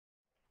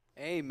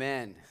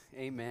Amen.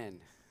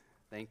 Amen.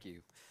 Thank you.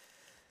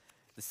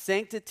 The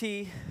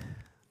sanctity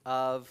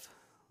of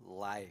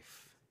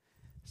life.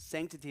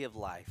 Sanctity of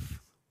life.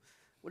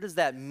 What does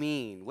that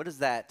mean? What is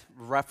that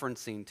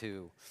referencing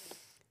to?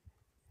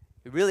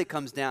 It really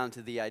comes down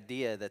to the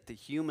idea that the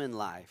human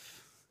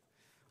life,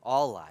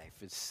 all life,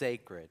 is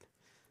sacred,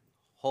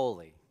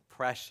 holy,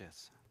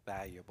 precious,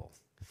 valuable.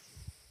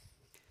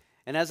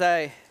 And as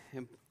I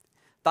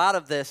thought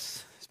of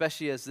this,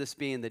 especially as this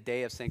being the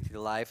day of sanctity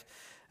of life,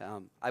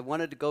 I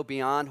wanted to go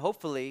beyond,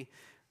 hopefully,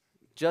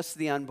 just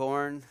the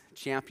unborn,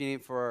 championing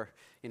for,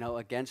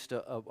 against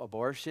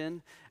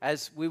abortion,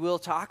 as we will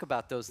talk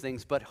about those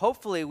things, but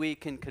hopefully we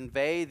can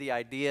convey the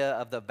idea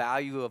of the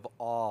value of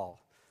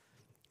all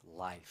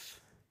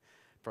life,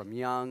 from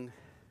young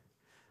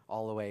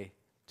all the way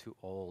to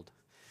old.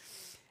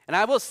 And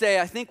I will say,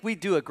 I think we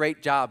do a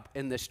great job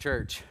in this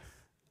church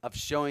of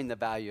showing the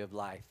value of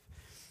life.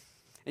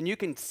 And you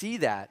can see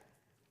that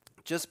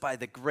just by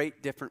the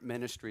great different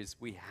ministries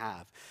we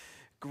have.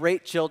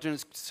 Great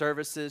children's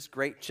services,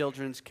 great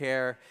children's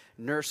care,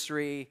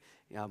 nursery,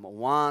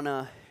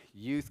 Awana,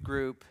 youth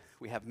group.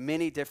 We have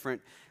many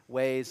different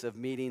ways of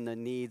meeting the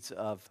needs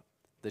of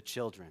the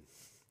children.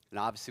 And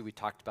obviously we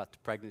talked about the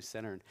pregnancy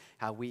center and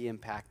how we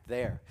impact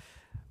there.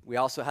 We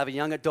also have a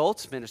young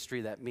adults ministry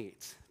that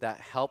meets,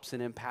 that helps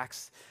and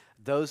impacts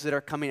those that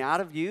are coming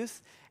out of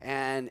youth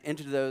and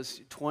into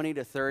those 20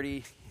 to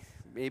 30,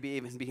 maybe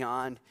even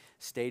beyond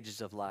stages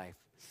of life.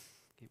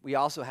 We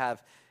also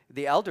have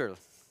the elder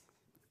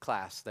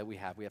class that we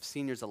have. We have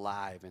Seniors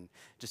Alive and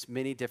just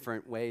many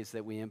different ways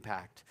that we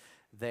impact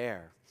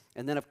there.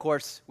 And then, of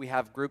course, we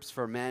have groups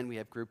for men. We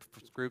have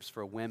groups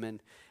for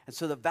women. And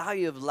so the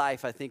value of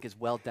life, I think, is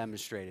well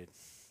demonstrated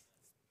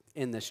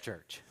in this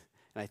church.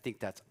 And I think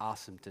that's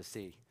awesome to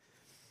see.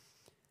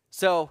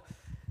 So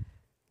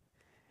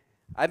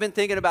I've been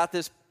thinking about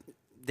this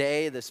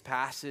day, this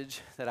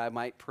passage that I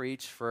might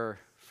preach for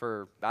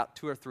about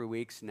 2 or 3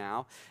 weeks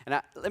now. And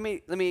let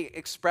me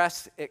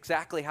express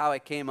exactly how I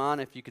came on.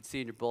 If you could see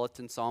in your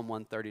bulletin, Psalm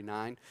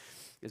 139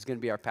 is going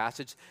to be our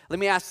passage. Let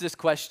me ask this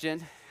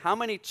question. How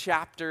many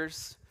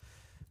chapters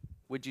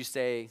would you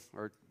say,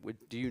 or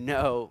do you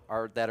know,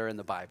 that are in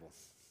the Bible?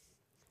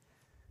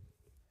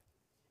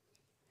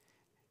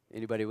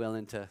 Anybody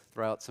willing to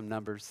throw out some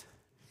numbers?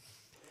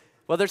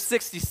 Well, there's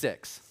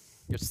 66.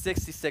 There's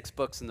 66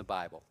 books in the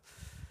Bible.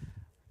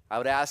 I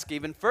would ask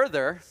even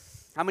further,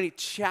 how many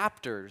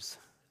chapters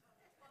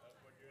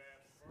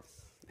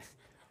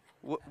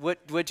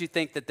would you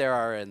think that there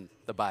are in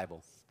the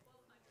Bible?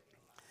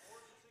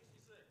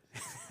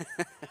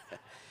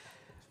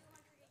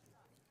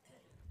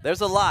 There's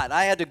a lot.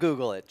 I had to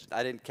Google it.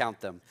 I didn't count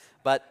them.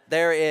 But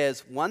there is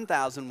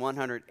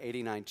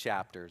 1,189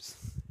 chapters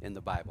in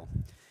the Bible.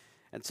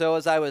 And so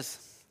as I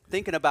was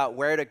thinking about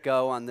where to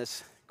go on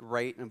this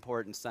great and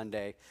important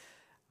Sunday,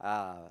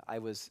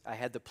 I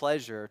had the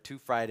pleasure 2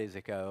 Fridays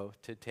ago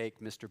to take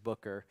Mr.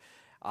 Booker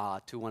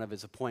to one of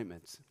his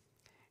appointments.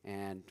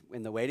 And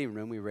in the waiting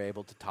room, we were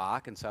able to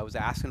talk. And so I was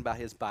asking about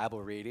his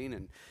Bible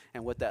reading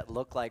and what that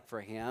looked like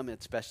for him,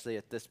 especially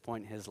at this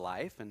point in his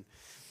life. And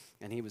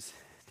he was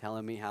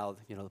telling me how,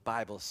 the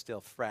Bible is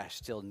still fresh,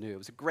 still new. It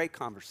was a great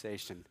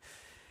conversation.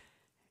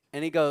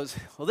 And he goes,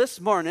 well,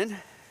 this morning,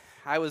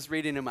 I was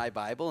reading in my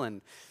Bible,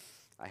 and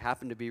I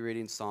happened to be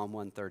reading Psalm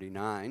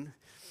 139.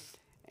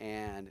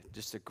 And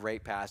just a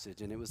great passage.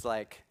 And it was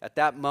like, at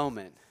that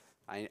moment,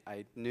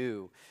 I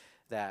knew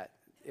that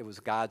it was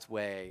God's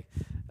way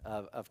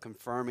of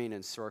confirming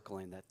and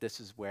circling that this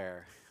is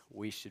where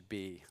we should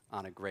be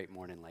on a great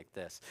morning like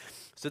this.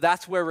 So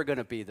that's where we're going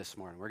to be this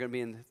morning. We're going to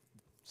be in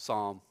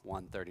Psalm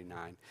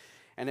 139.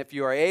 And if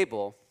you are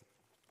able,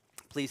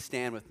 please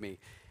stand with me.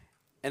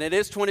 And it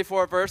is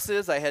 24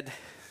 verses. I had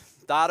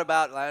thought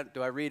about,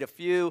 do I read a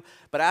few?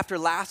 But after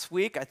last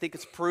week, I think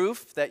it's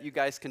proof that you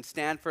guys can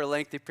stand for a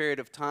lengthy period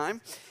of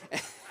time.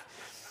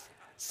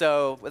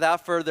 So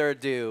without further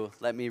ado,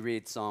 let me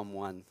read Psalm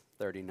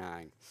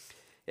 139.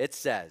 It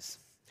says,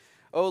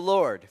 O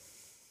Lord,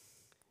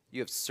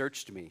 you have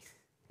searched me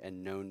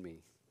and known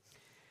me.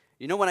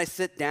 You know when I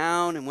sit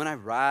down and when I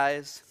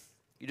rise.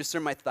 You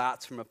discern my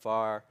thoughts from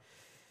afar.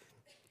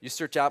 You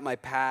search out my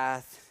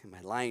path and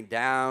my lying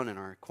down and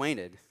are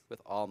acquainted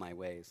with all my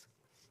ways.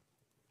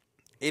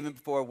 Even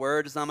before a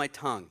word is on my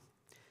tongue,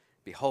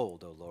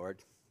 behold, O Lord,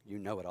 you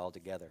know it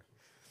altogether.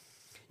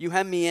 You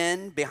hem me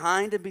in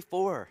behind and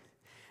before,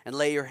 and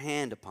lay your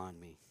hand upon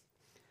me.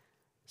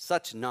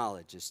 Such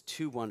knowledge is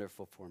too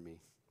wonderful for me.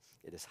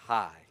 It is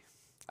high.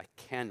 I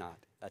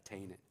cannot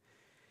attain it.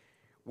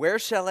 Where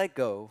shall I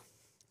go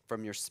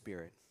from your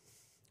spirit?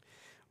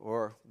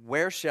 Or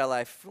where shall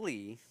I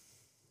flee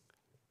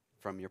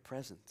from your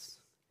presence?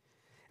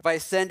 If I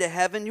ascend to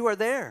heaven, you are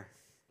there.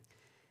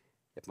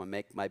 If I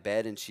make my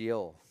bed in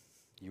Sheol,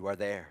 you are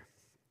there.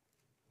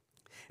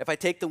 If I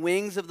take the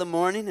wings of the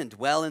morning and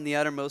dwell in the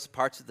uttermost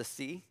parts of the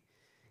sea,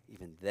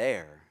 even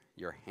there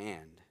your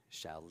hand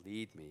shall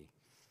lead me,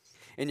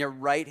 and your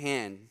right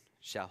hand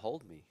shall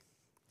hold me.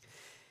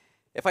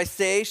 If I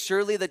say,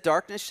 surely the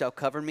darkness shall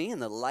cover me,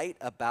 and the light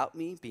about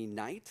me be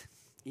night,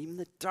 Even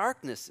the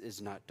darkness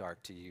is not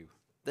dark to you.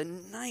 The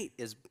night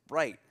is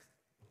bright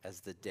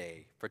as the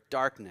day, for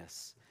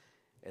darkness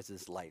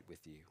is light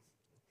with you.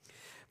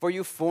 For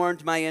you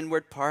formed my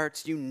inward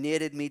parts, you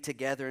knitted me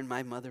together in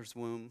my mother's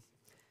womb.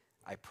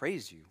 I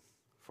praise you,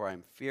 for I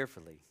am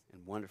fearfully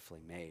and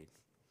wonderfully made.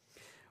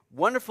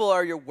 Wonderful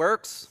are your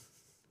works,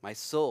 my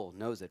soul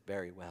knows it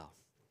very well.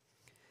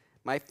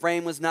 My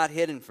frame was not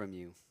hidden from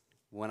you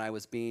when I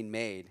was being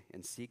made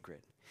in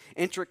secret,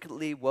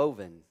 intricately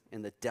woven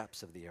in the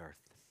depths of the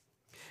earth.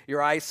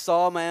 Your eyes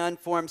saw my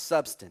unformed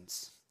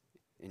substance.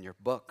 In your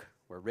book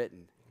were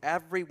written,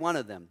 every one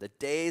of them, the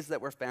days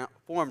that were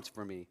formed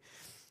for me,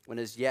 when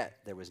as yet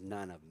there was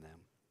none of them.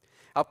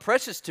 How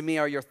precious to me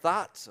are your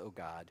thoughts, O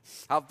God.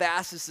 How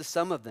vast is the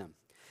sum of them.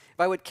 If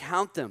I would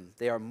count them,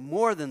 they are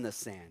more than the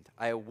sand.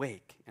 I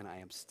awake, and I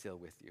am still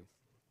with you.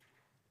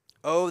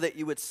 Oh, that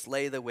you would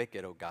slay the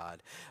wicked, O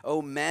God.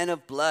 O men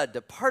of blood,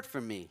 depart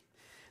from me.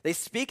 They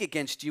speak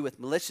against you with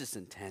malicious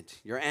intent.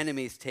 Your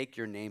enemies take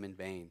your name in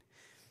vain.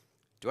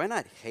 Do I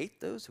not hate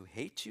those who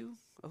hate you,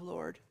 O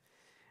Lord?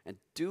 And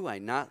do I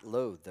not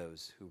loathe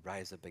those who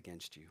rise up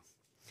against you?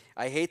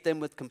 I hate them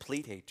with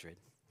complete hatred.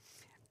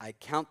 I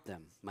count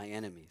them my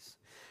enemies.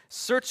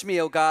 Search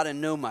me, O God,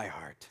 and know my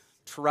heart.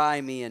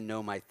 Try me and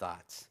know my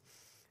thoughts,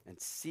 and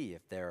see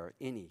if there are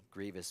any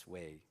grievous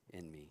way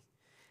in me,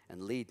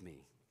 and lead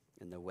me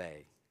in the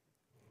way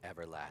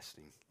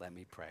everlasting. Let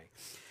me pray.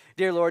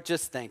 Dear Lord,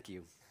 just thank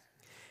you.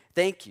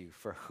 Thank you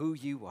for who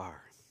you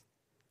are.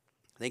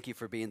 Thank you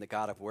for being the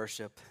God of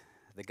worship,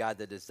 the God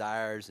that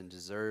desires and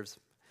deserves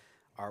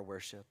our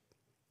worship.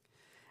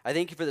 I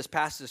thank you for this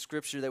passage of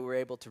scripture that we're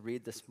able to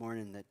read this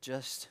morning that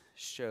just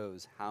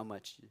shows how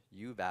much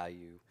you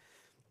value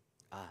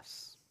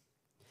us.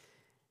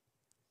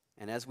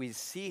 And as we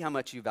see how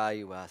much you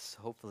value us,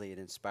 hopefully it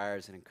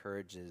inspires and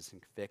encourages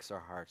and convicts our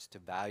hearts to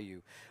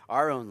value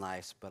our own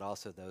lives, but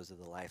also those of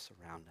the lives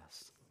around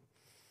us.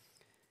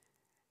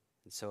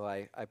 And so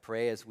I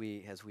pray as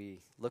we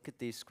look at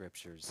these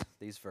scriptures,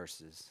 these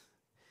verses,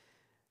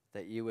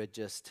 that you would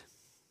just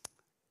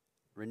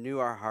renew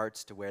our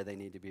hearts to where they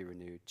need to be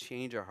renewed,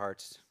 change our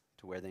hearts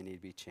to where they need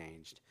to be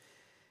changed.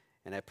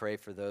 And I pray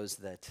for those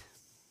that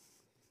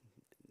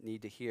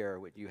need to hear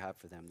what you have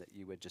for them, that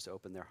you would just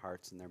open their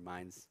hearts and their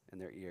minds and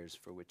their ears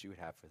for what you would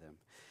have for them.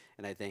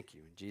 And I thank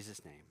you. In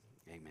Jesus' name,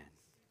 amen.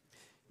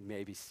 You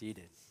may be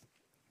seated.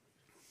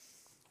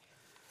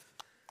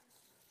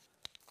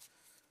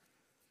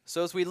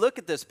 So as we look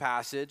at this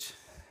passage,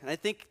 and I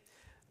think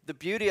the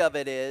beauty of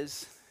it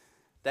is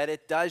that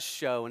it does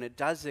show and it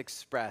does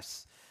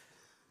express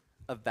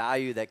a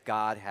value that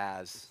God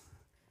has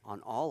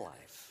on all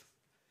life,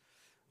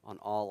 on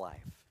all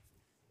life.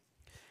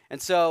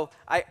 And so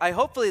I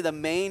hopefully the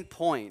main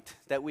point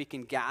that we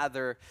can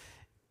gather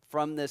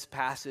from this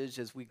passage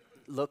as we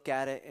look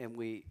at it and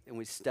we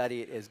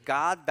study it is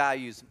God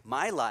values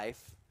my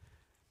life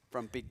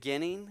from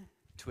beginning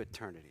to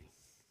eternity.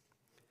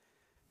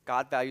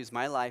 God values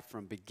my life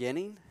from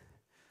beginning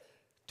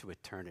to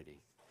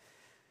eternity.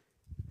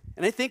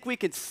 And I think we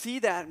can see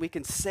that, we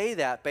can say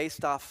that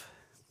based off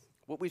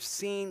what we've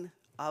seen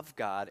of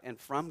God and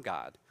from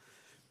God.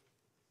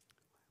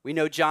 We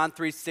know John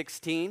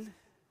 3:16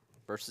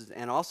 verses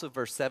and also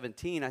verse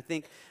 17, I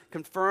think,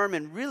 confirm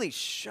and really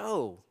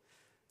show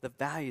the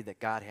value that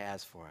God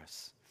has for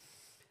us.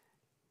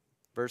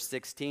 Verse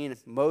 16,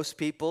 most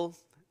people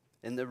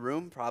in the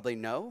room probably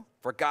know,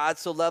 for God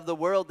so loved the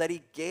world that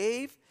he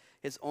gave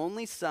his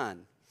only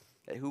son,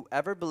 that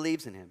whoever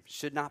believes in him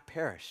should not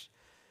perish,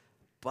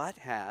 but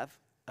have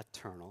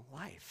eternal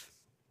life.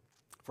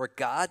 For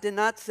God did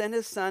not send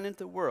his son into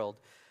the world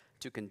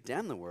to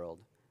condemn the world,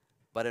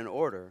 but in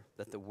order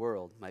that the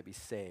world might be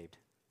saved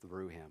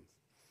through him.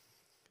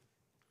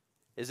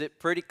 Is it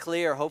pretty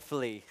clear,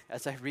 hopefully,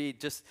 as I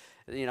read just,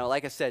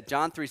 like I said,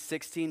 John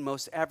 3:16,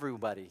 most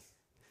everybody,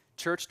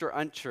 churched or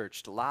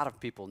unchurched, a lot of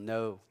people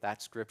know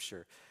that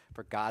scripture,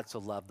 for God so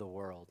loved the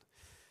world.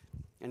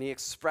 And he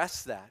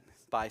expressed that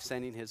by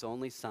sending his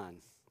only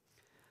son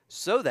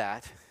so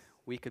that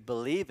we could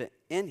believe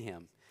in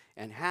him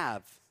and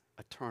have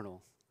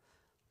eternal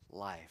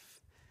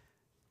life.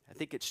 I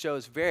think it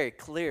shows very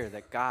clear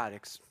that God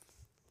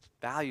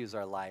values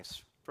our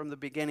lives from the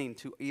beginning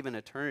to even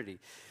eternity.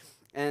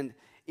 And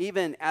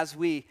even as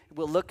we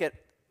will look at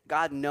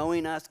God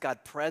knowing us,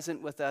 God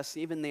present with us,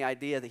 even the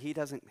idea that he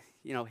doesn't,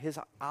 his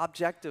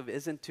objective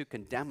isn't to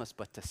condemn us,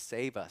 but to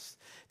save us,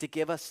 to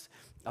give us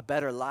a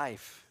better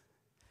life,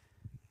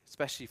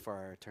 especially for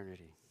our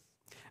eternity.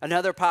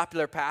 Another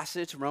popular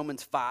passage,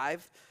 Romans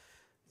 5.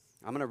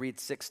 I'm going to read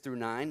 6 through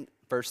 9.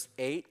 Verse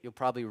 8, you'll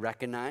probably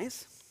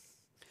recognize.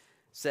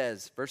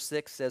 Verse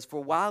 6 says,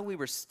 for while we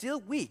were still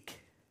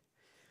weak,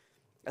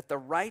 at the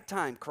right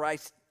time,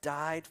 Christ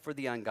died for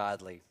the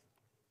ungodly.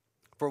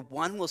 For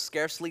one will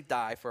scarcely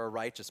die for a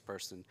righteous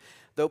person,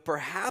 though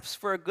perhaps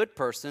for a good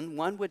person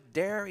one would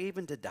dare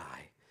even to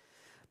die.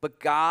 But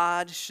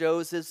God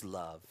shows his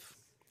love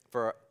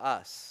for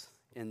us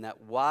in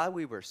that while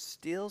we were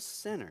still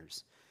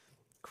sinners,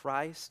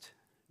 Christ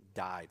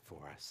died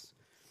for us.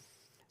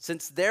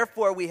 Since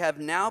therefore we have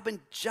now been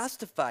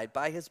justified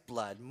by his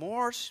blood,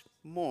 much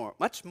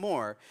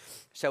more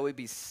shall we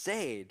be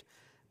saved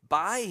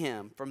by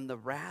him from the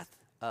wrath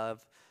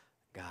of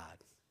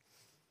God.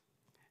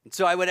 And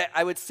so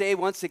I would say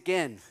once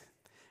again,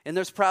 and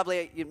there's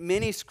probably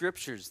many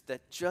scriptures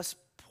that just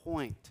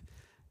point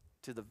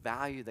to the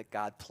value that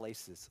God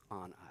places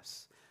on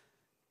us.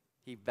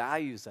 He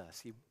values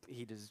us.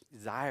 He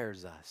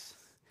desires us.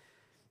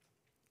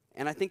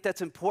 And I think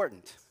that's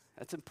important.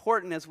 That's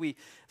important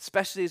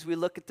especially as we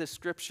look at this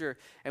scripture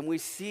and we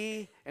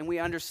see and we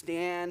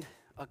understand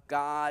a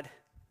God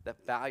that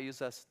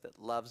values us, that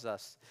loves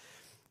us.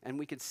 And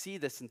we can see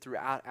this in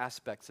throughout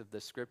aspects of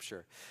this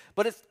scripture.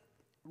 But it's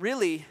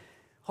really,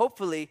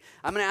 hopefully,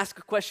 I'm going to ask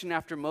a question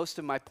after most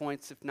of my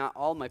points, if not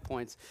all my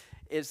points,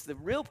 the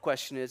real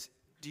question is,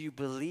 do you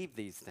believe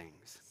these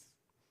things?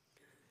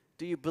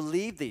 Do you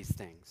believe these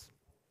things?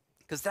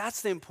 Because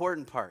that's the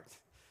important part.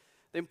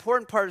 The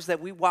important part is that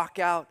we walk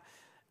out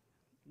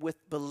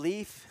with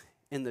belief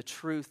in the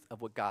truth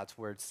of what God's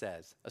word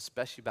says,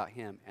 especially about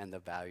him and the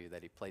value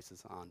that he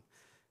places on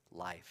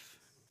life.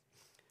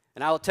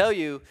 And I will tell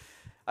you,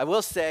 I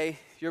will say,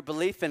 your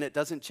belief in it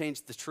doesn't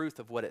change the truth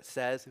of what it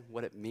says and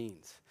what it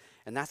means.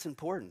 And that's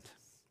important.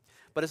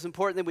 But it's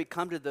important that we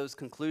come to those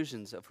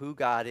conclusions of who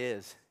God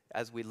is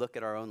as we look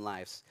at our own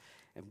lives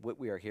and what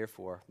we are here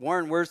for.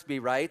 Warren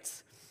Wiersbe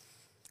writes,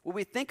 what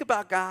we think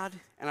about God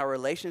and our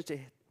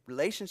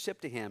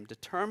relationship to him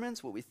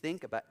determines what we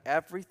think about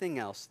everything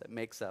else that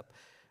makes up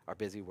our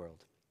busy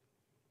world.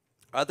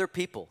 Other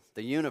people,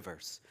 the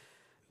universe,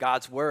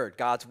 God's word,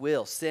 God's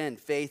will, sin,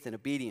 faith, and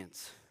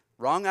obedience.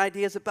 Wrong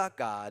ideas about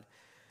God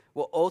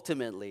will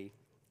ultimately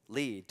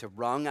lead to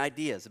wrong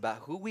ideas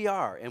about who we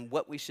are and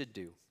what we should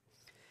do.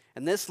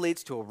 And this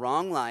leads to a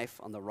wrong life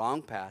on the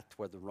wrong path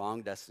toward the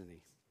wrong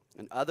destiny.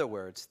 In other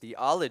words,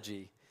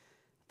 theology,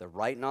 the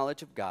right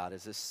knowledge of God,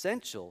 is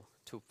essential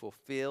to a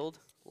fulfilled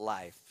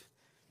life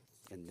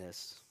in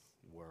this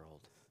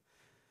world.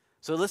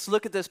 So let's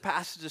look at this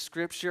passage of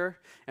Scripture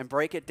and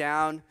break it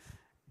down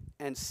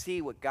and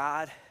see what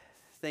God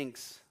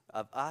thinks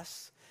of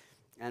us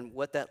and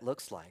what that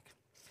looks like.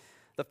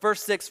 The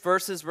first 6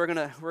 verses, we're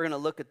gonna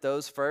look at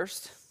those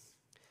first.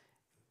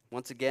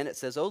 Once again, it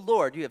says, "O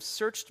Lord, you have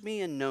searched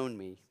me and known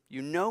me.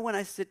 You know when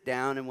I sit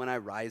down and when I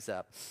rise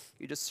up.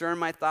 You discern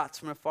my thoughts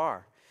from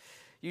afar.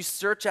 You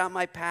search out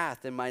my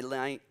path and my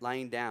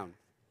lying down,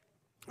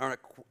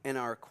 and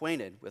are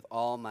acquainted with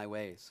all my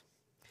ways.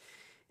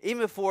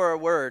 Even before a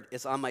word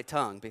is on my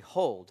tongue,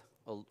 behold,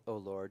 O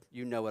Lord,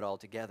 you know it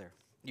altogether.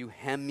 You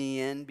hem me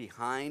in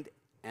behind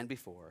and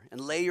before, and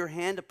lay your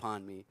hand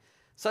upon me.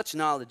 Such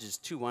knowledge is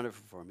too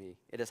wonderful for me.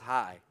 It is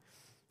high.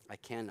 I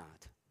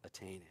cannot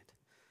attain it."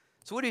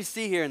 So what do you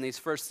see here in these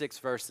first 6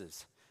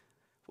 verses?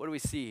 What do we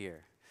see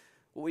here?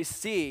 What we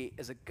see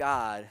is a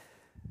God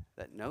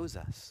that knows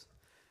us,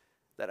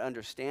 that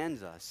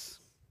understands us,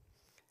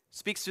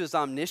 speaks to his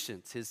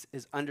omniscience,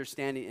 his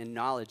understanding and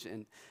knowledge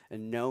and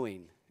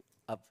knowing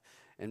of.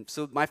 And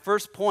so my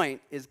first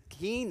point is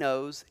he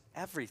knows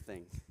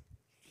everything.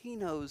 He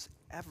knows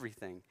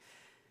everything.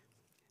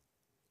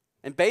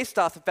 And based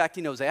off the fact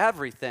he knows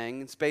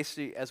everything,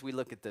 especially as we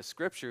look at this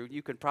scripture,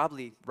 you could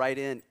probably write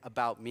in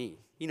about me.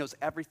 He knows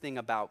everything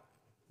about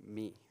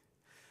me.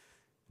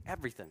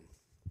 Everything.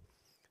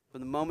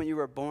 From the moment you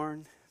were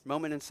born,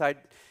 moment inside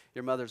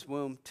your mother's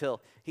womb,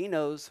 till he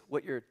knows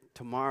what your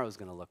tomorrow is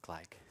going to look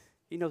like.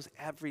 He knows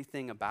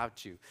everything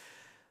about you.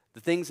 The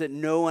things that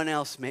no one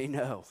else may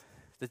know.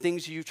 The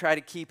things you try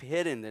to keep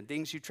hidden, the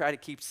things you try to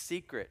keep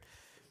secret.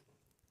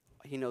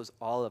 He knows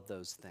all of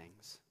those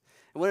things.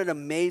 And what an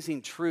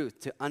amazing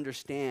truth to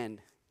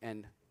understand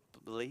and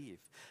believe.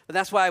 But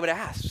that's why I would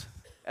ask,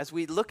 as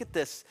we look at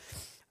this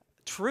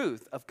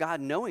truth of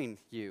God knowing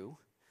you,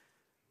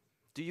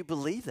 do you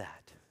believe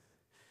that?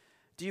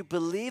 Do you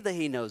believe that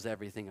he knows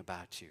everything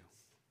about you?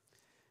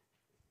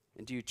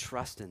 And do you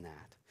trust in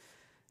that?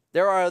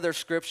 There are other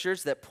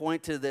scriptures that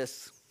point to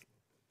this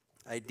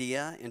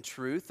idea and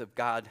truth of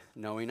God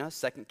knowing us.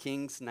 2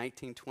 Kings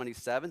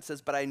 19:27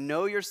 says, "But I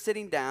know you're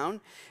sitting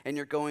down and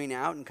you're going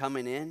out and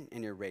coming in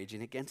and you're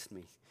raging against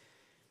me."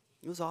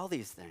 It was all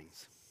these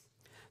things.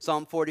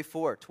 Psalm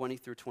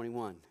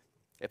 44:20-21.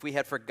 "If we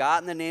had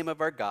forgotten the name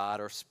of our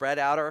God or spread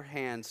out our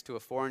hands to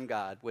a foreign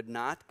God, would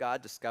not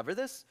God discover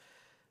this?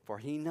 For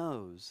he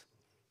knows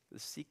the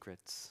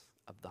secrets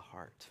of the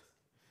heart."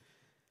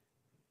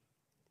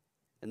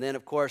 And then,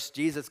 of course,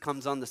 Jesus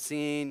comes on the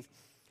scene.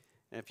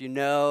 And if you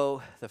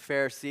know, the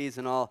Pharisees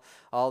and all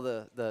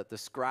the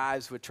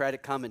scribes would try to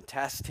come and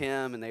test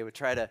him, and they would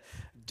try to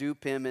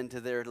dupe him into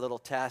their little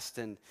test.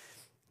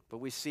 But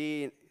we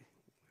see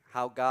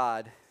how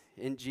God,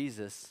 in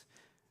Jesus,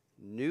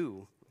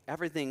 knew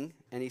everything,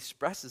 and he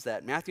expresses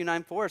that. Matthew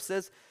 9:4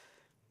 says,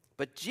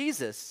 "But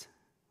Jesus,"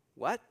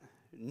 what?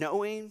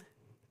 "Knowing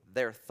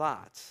their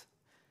thoughts,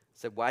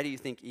 said, 'Why do you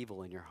think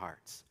evil in your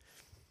hearts?'"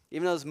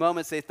 Even those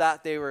moments they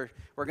thought we're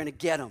going to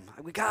get him.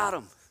 We got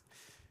him.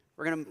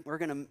 We're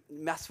gonna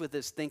mess with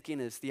his thinking,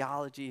 his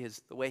theology,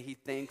 the way he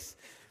thinks.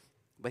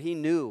 But he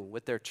knew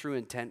what their true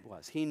intent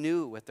was. He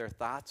knew what their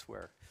thoughts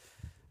were.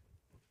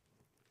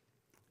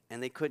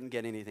 And they couldn't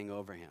get anything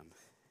over him.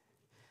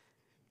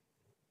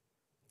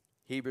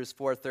 Hebrews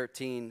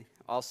 4:13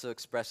 also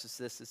expresses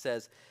this. It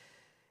says,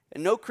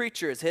 "And no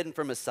creature is hidden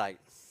from his sight,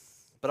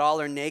 but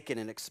all are naked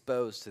and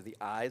exposed to the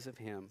eyes of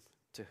him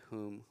to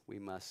whom we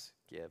must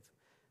give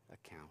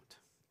account."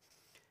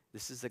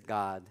 This is a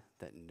God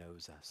that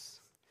knows us.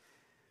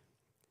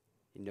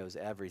 He knows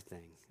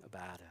everything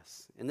about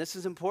us. And this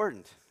is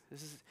important.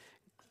 This is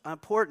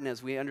important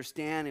as we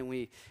understand and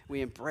we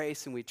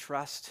embrace and we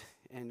trust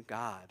in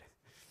God.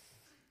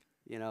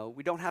 You know,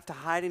 we don't have to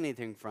hide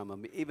anything from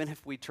him. Even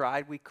if we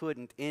tried, we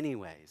couldn't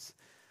anyways.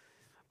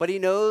 But he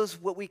knows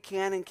what we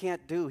can and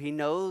can't do. He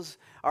knows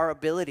our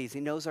abilities. He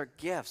knows our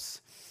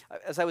gifts.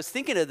 As I was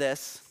thinking of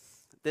this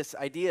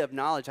idea of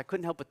knowledge, I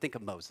couldn't help but think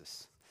of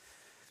Moses.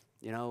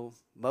 You know,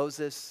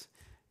 Moses,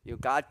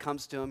 God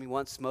comes to him. He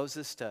wants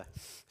Moses to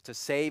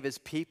save his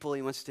people.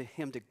 He wants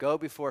him to go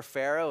before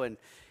Pharaoh.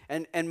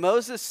 And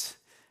Moses,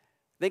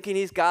 thinking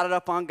he's got it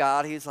up on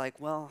God, he's like,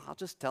 well, I'll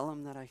just tell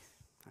him that I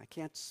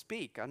can't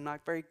speak. I'm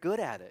not very good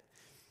at it.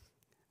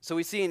 So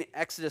we see in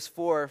Exodus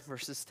 4,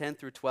 verses 10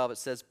 through 12, it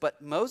says,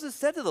 "But Moses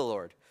said to the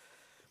Lord,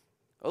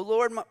 O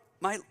Lord,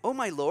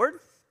 my Lord,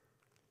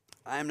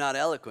 I am not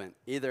eloquent,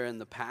 either in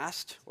the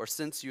past or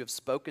since you have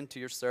spoken to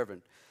your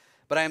servant,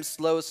 but I am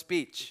slow of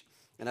speech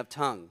and of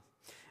tongue."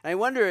 And I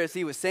wonder, as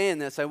he was saying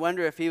this, I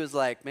wonder if he was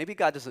like, maybe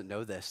God doesn't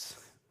know this.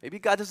 Maybe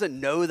God doesn't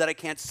know that I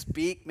can't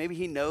speak. Maybe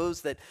he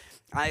knows that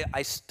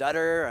I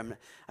stutter.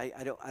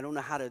 I don't know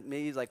how to.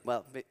 Maybe he's like,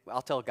 well,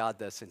 I'll tell God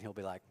this, and he'll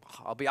be like,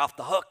 I'll be off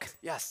the hook.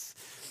 Yes.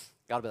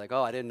 God will be like,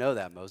 oh, I didn't know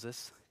that,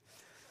 Moses.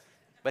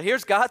 But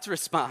here's God's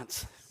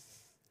response.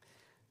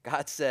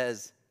 God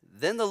says,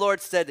 "Then the Lord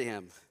said to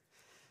him,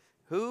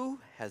 who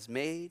has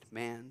made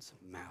man's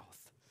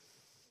mouth?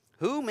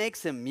 Who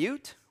makes him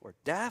mute or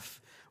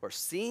deaf or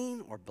seen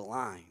or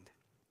blind?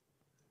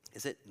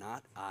 Is it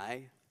not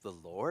I, the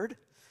Lord?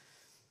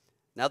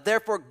 Now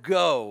therefore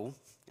go,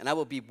 and I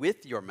will be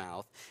with your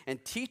mouth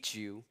and teach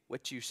you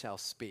what you shall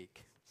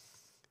speak."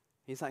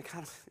 He's like,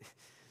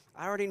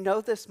 I already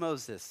know this,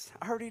 Moses.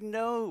 I already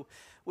know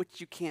what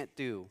you can't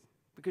do.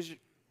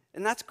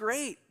 And that's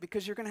great,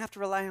 because you're going to have to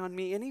rely on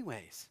me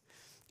anyways.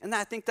 And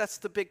I think that's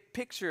the big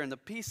picture and the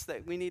piece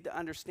that we need to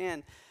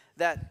understand,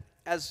 that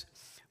as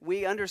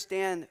we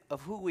understand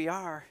of who we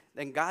are,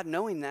 and God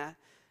knowing that,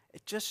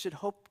 it just should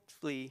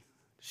hopefully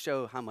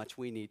show how much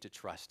we need to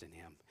trust in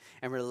him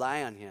and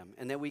rely on him,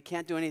 and that we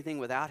can't do anything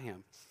without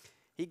him.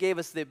 He gave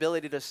us the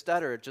ability to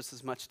stutter just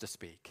as much to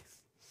speak.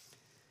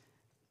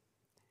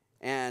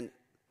 And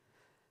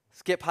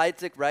Skip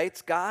Heitzig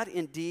writes, "God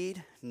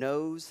indeed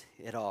knows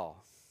it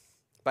all.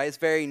 By his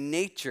very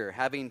nature,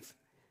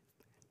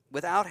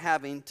 without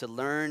having to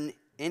learn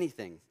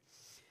anything,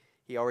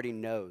 he already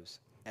knows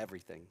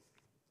everything,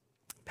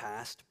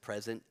 past,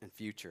 present, and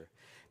future.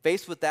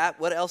 Faced with that,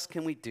 what else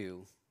can we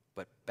do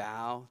but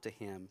bow to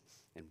him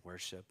in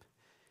worship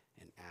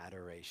and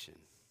adoration?"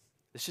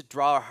 This should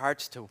draw our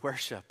hearts to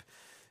worship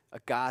a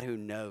God who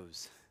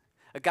knows.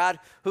 A God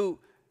who,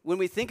 when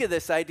we think of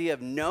this idea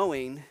of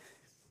knowing,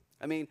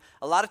 I mean,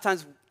 a lot of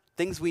times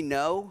things we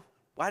know,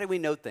 why do we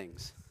know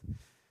things?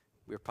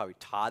 We were probably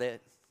taught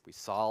it. We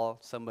saw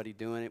somebody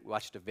doing it. We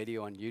watched a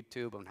video on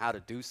YouTube on how to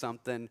do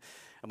something.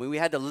 I mean, we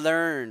had to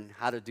learn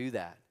how to do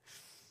that.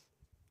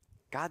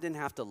 God didn't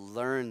have to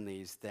learn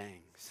these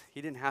things.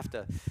 He didn't have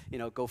to,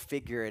 go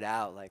figure it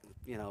out.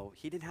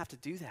 He didn't have to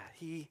do that.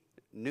 He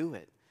knew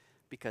it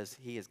because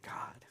he is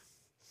God.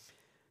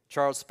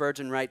 Charles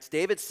Spurgeon writes,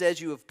 "David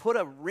says, you have put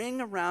a ring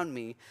around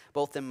me,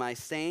 both in my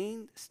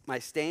staying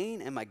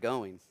and my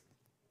going.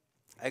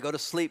 I go to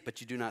sleep, but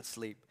you do not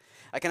sleep.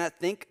 I cannot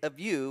think of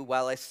you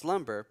while I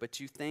slumber, but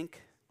you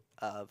think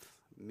of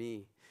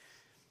me."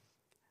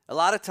 A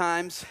lot of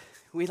times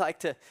we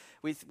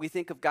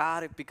think of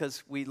God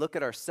because we look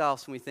at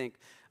ourselves and we think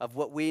of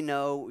what we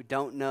know, we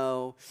don't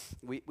know.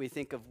 We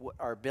think of what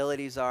our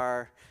abilities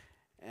are,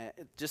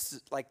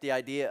 just like the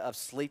idea of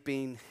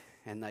sleeping,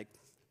 and like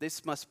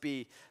this must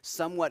be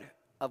somewhat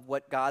of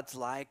what God's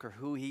like or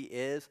who he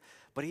is,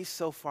 but he's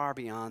so far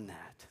beyond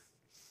that.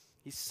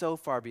 He's so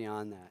far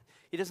beyond that.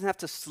 He doesn't have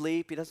to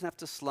sleep. He doesn't have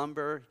to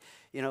slumber.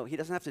 He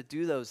doesn't have to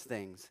do those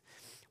things.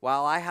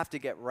 While I have to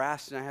get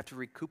rest and I have to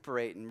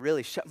recuperate and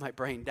really shut my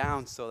brain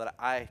down so that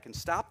I can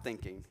stop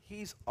thinking,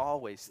 he's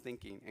always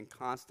thinking and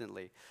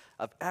constantly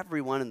of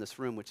everyone in this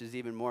room, which is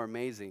even more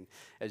amazing.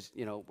 As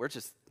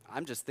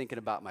I'm just thinking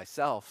about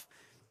myself,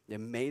 the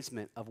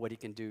amazement of what he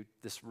can do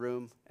this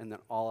room and then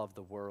all of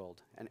the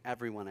world and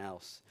everyone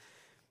else.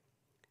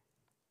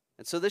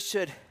 And so this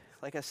should,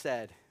 like I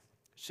said,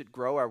 should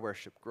grow our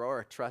worship, grow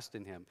our trust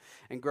in him,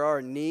 and grow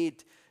our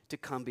need to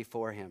come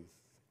before him.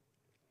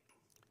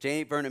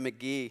 J. Vernon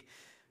McGee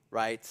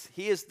writes,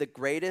 "He is the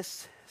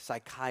greatest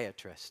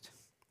psychiatrist."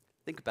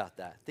 Think about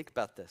that. Think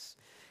about this.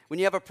 When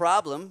you have a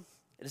problem,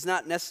 it is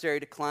not necessary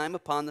to climb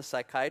upon the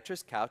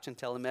psychiatrist's couch and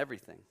tell him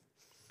everything.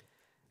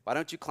 Why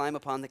don't you climb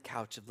upon the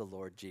couch of the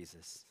Lord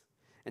Jesus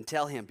and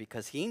tell him,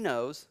 because he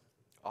knows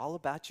all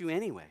about you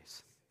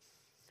anyways.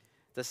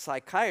 The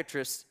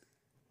psychiatrist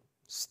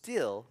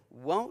still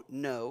won't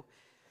know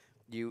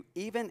you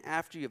even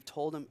after you've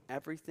told him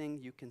everything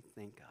you can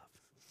think of.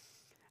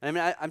 And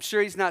I mean, I'm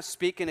sure he's not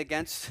speaking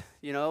against,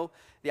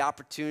 the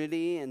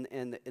opportunity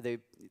and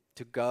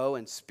to go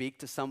and speak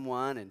to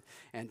someone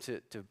and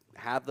to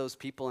have those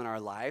people in our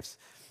lives.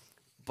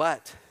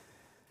 But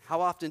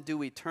how often do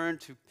we turn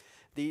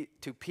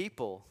to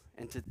people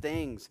and to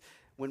things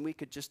when we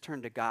could just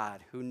turn to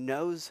God, who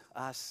knows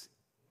us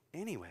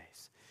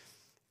anyways?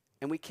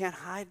 And we can't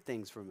hide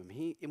things from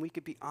him. And we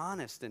could be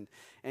honest, and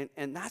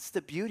that's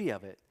the beauty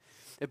of it.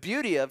 The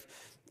beauty of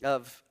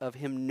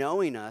him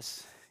knowing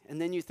us, and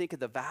then you think of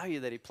the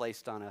value that he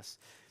placed on us,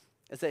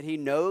 is that he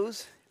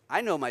knows.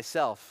 I know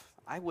myself.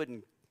 I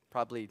wouldn't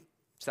probably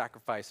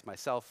sacrifice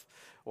myself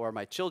or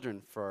my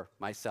children for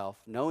myself,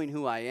 knowing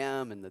who I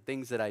am and the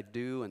things that I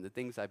do and the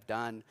things I've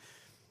done.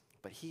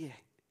 But he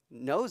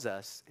knows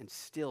us and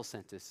still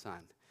sent his son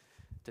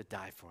to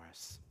die for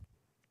us.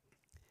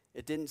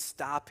 It didn't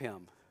stop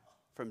him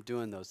from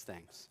doing those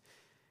things.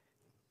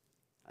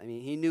 I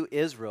mean, he knew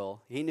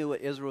Israel. He knew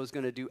what Israel was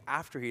going to do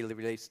after he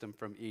released them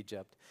from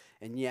Egypt.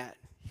 And yet,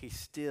 he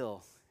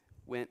still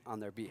went on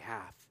their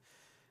behalf.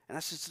 And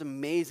that's just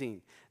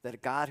amazing that a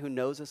God who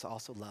knows us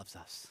also loves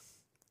us.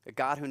 A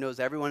God who knows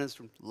everyone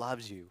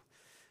loves you.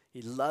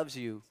 He loves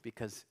you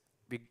because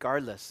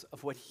regardless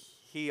of what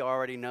he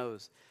already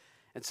knows.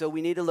 And so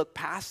we need to look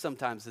past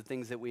sometimes the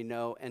things that we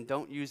know and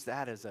don't use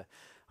that as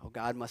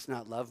God must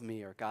not love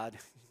me, or God,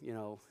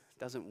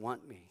 doesn't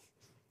want me.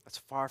 That's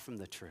far from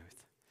the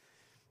truth.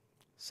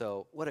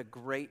 So what a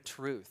great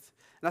truth.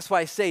 And that's why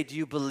I say, do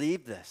you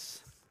believe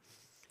this?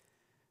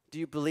 Do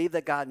you believe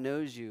that God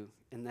knows you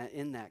and that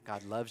in that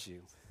God loves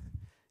you?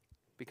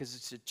 Because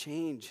it should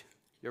change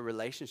your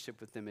relationship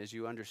with him as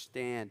you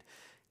understand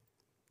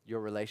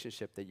your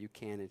relationship that you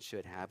can and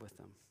should have with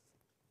him.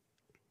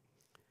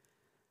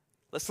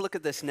 Let's look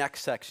at this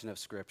next section of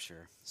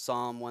Scripture,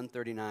 Psalm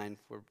 139,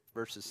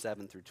 verses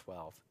 7 through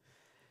 12.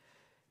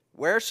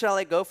 Where shall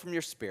I go from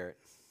your spirit?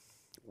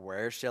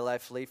 Where shall I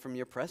flee from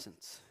your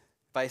presence?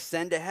 If I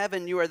ascend to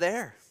heaven, you are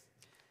there.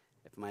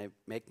 If I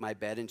make my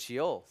bed in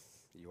Sheol,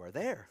 you are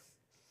there.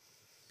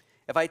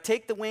 If I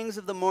take the wings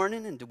of the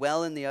morning and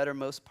dwell in the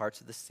uttermost parts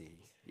of the sea,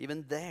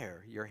 even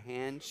there your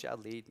hand shall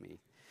lead me,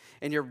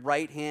 and your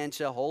right hand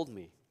shall hold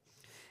me.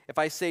 If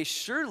I say,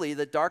 surely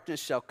the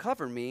darkness shall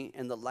cover me,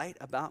 and the light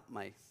about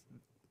me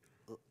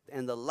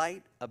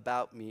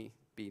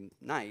be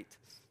night,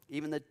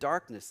 even the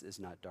darkness is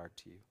not dark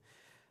to you.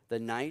 The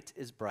night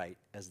is bright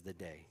as the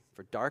day,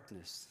 for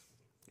darkness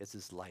is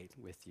his light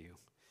with you.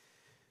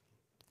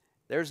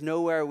 There's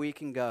nowhere we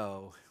can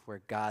go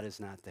where God is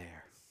not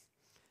there.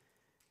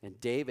 And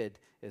David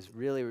is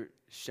really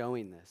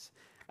showing this.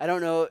 I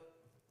don't know,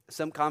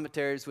 some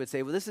commentators would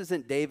say, well, this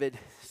isn't David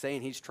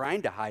saying he's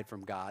trying to hide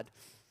from God.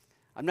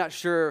 I'm not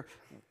sure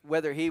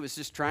whether he was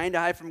just trying to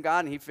hide from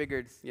God and he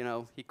figured,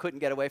 he couldn't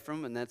get away from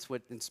him, and that's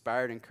what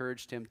inspired,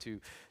 encouraged him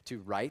to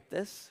write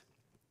this.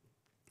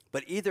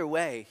 But either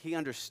way, he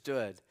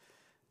understood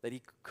that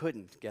he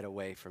couldn't get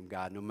away from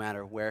God no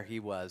matter where he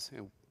was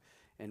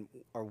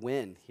or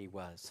when he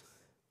was.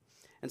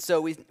 And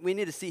so we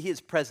need to see he is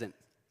present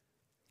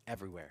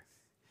everywhere.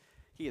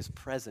 He is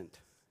present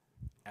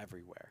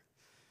everywhere.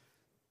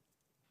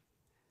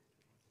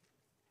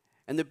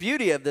 And the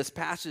beauty of this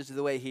passage,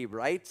 the way he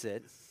writes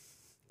it,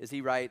 is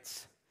he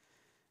writes,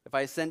 if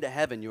I ascend to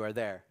heaven, you are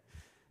there.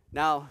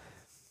 Now,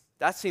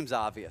 that seems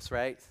obvious,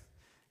 right?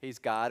 He's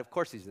God. Of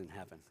course he's in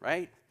heaven,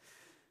 right?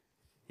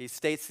 He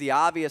states the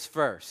obvious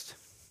first.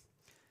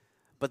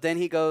 But then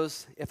he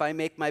goes, if I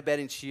make my bed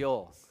in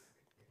Sheol,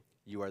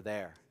 you are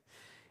there.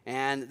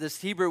 And this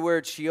Hebrew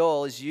word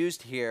Sheol is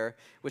used here,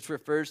 which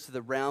refers to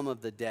the realm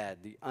of the dead,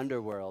 the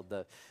underworld,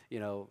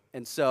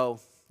 and so,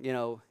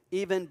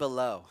 even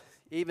below,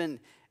 even,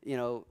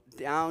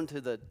 down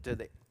to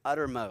the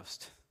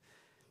uttermost,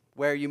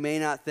 where you may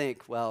not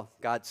think, well,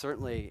 God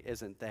certainly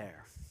isn't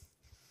there.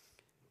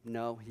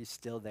 No, he's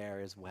still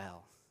there as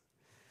well.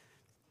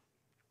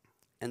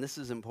 And this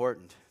is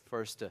important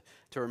for us to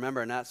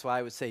remember, and that's why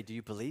I would say, do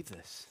you believe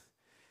this?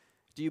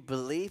 Do you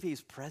believe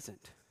he's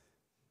present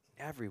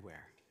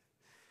everywhere?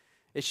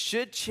 It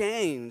should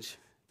change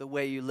the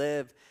way you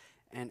live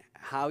and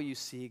how you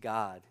see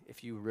God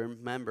if you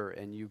remember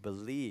and you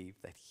believe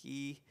that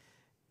he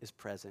is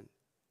present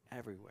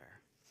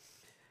everywhere.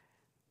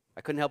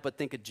 I couldn't help but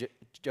think of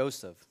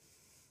Joseph.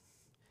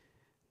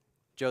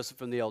 Joseph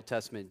from the Old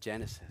Testament,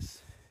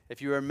 Genesis.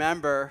 If you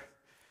remember,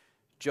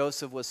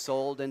 Joseph was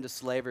sold into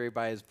slavery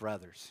by his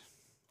brothers.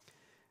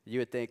 You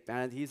would think,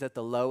 man, he's at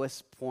the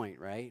lowest point,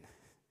 right?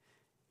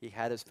 He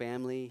had his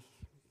family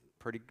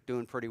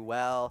doing pretty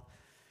well.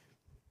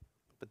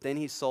 But then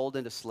he's sold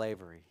into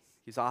slavery.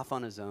 He's off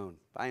on his own,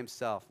 by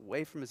himself,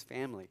 away from his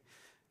family.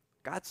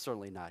 God's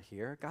certainly not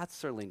here. God's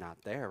certainly not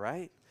there,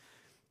 right?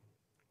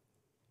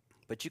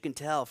 But you can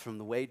tell from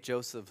the way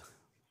Joseph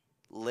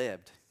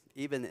lived,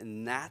 even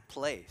in that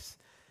place,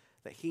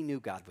 that he knew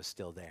God was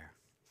still there.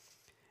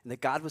 And that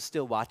God was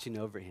still watching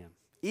over him.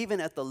 even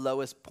at the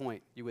lowest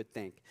point, you would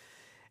think.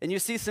 And you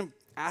see some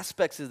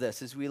aspects of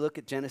this as we look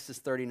at Genesis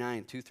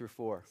 39, 2 through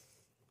 4.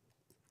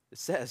 It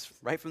says,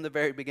 right from the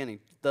very beginning,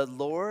 the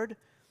Lord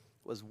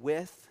was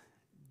with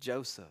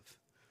Joseph.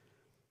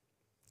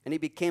 And he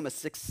became a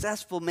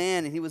successful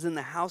man, and he was in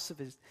the house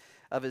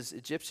of his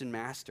Egyptian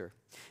master.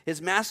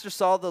 His master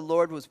saw the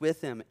Lord was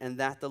with him, and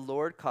that the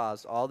Lord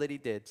caused all that he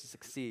did to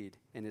succeed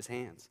in his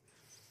hands.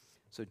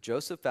 So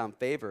Joseph found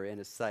favor in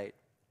his sight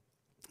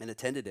and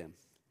attended him.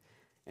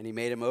 And he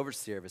made him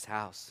overseer of his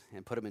house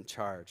and put him in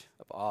charge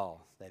of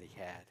all that he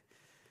had.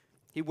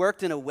 He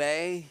worked in a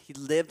way, he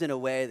lived in a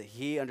way that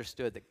he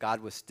understood that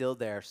God was still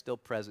there, still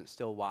present,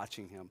 still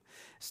watching him,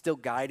 still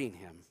guiding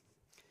him.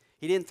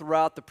 He didn't throw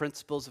out the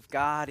principles of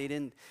God. He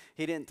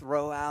didn't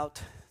throw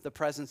out the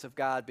presence of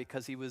God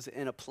because he was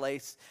in a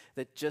place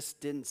that just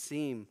didn't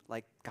seem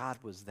like God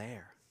was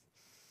there.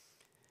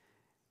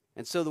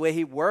 And so the way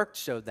he worked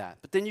showed that.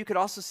 But then you could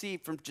also see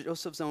from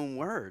Joseph's own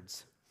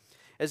words.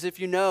 As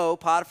if you know,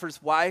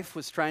 Potiphar's wife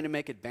was trying to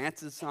make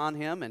advances on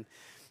him,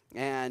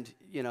 and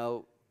you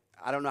know,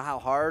 I don't know how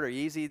hard or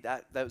easy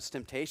those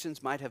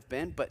temptations might have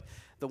been, but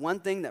the one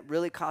thing that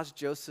really caused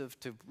Joseph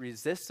to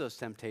resist those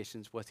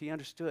temptations was he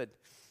understood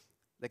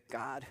that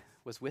God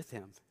was with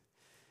him.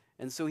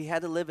 And so he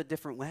had to live a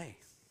different way.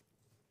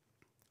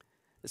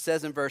 It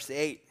says in verse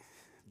 8,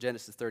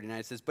 Genesis 39,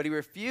 it says, "But he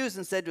refused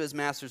and said to his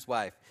master's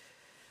wife,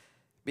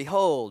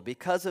 'Behold,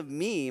 because of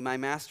me, my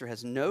master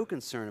has no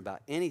concern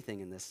about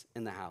anything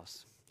in the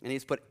house, and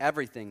he's put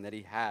everything that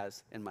he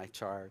has in my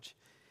charge.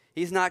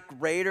 He's not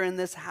greater in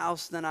this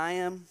house than I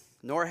am,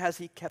 nor has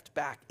he kept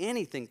back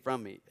anything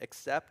from me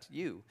except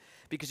you,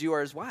 because you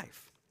are his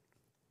wife.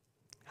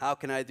 How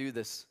can I do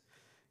this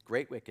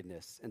great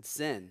wickedness and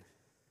sin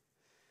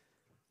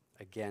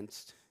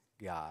against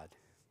God?'"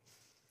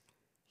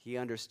 He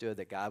understood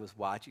that God was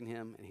watching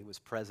him, and he was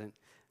present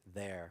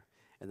there,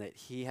 and that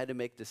he had to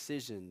make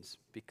decisions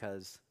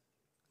because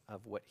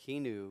of what he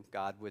knew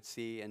God would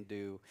see and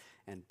do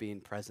and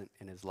being present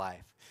in his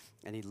life.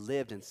 And he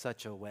lived in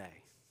such a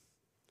way.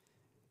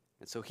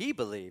 And so he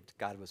believed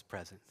God was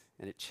present,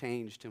 and it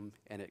changed him,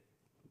 and it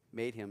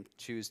made him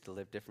choose to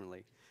live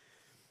differently.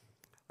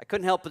 I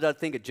couldn't help but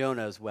think of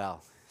Jonah as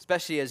well,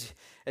 especially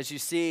as you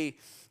see,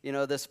 you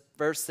know, this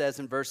verse says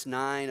in verse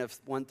 9 of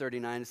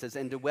 139, it says,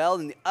 "And dwell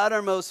in the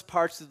uttermost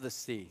parts of the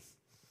sea."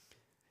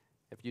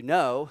 If you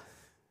know,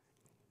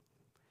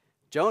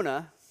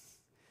 Jonah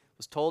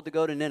was told to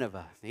go to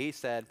Nineveh. He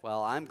said,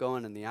 well, I'm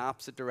going in the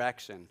opposite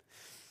direction.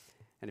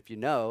 And if you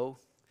know,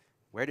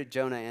 where did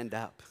Jonah end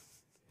up?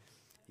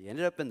 He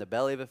ended up in the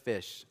belly of a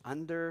fish,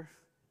 in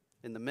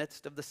the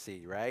midst of the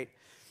sea, right?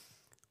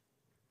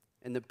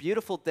 And the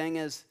beautiful thing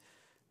is,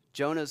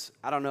 Jonah's,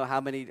 I don't know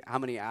how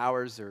many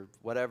hours or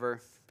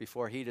whatever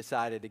before he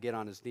decided to get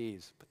on his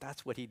knees, but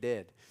that's what he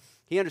did.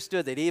 He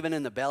understood that even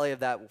in the belly of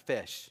that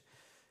fish,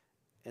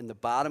 in the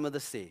bottom of the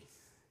sea,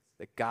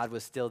 that God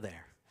was still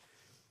there.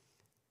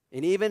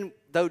 And even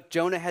though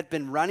Jonah had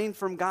been running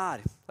from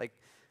God, like,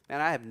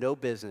 man, I have no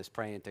business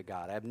praying to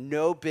God. I have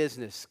no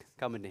business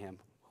coming to him.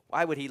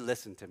 Why would he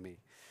listen to me?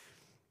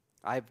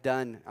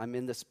 I'm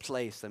in this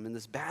place. I'm in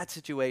this bad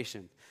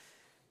situation.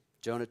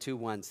 Jonah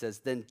 2:1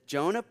 says, "Then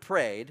Jonah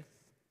prayed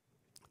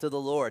to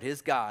the Lord,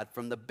 his God,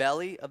 from the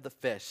belly of the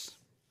fish,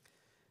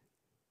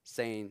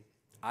 saying,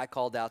 I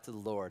called out to the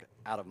Lord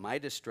out of my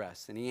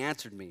distress, and he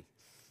answered me.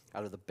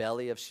 Out of the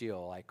belly of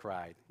Sheol I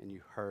cried, and you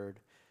heard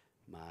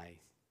my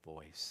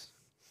voice."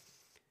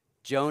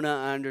 Jonah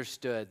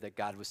understood that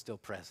God was still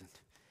present,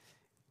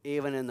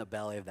 even in the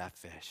belly of that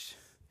fish.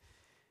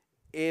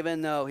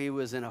 Even though he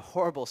was in a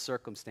horrible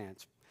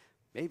circumstance,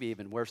 maybe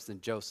even worse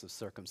than Joseph's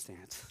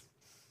circumstance.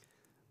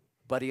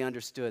 But he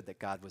understood that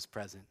God was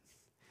present.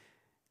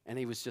 And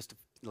he was just,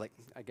 like,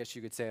 I guess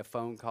you could say a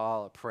phone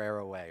call, a prayer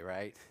away,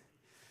 right?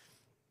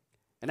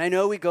 And I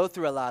know we go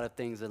through a lot of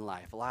things in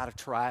life, a lot of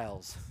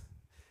trials.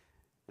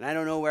 And I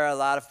don't know where a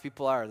lot of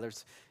people are.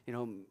 There's,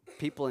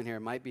 people in here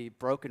might be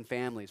broken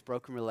families,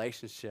 broken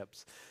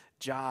relationships,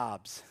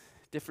 jobs,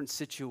 different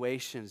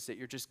situations that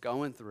you're just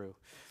going through,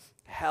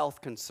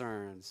 health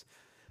concerns.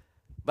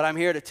 But I'm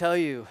here to tell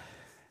you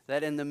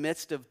that in the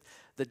midst of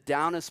the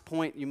downest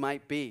point you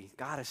might be,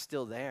 God is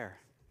still there.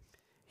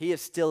 He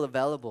is still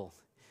available.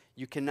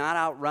 You cannot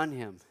outrun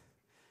him.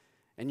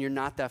 And you're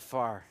not that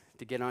far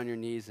to get on your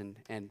knees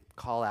and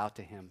call out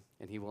to him,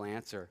 and he will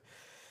answer.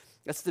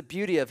 That's the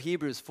beauty of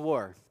Hebrews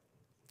 4.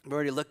 We've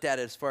already looked at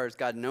it as far as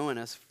God knowing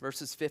us,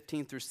 verses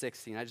 15 through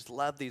 16. I just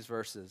love these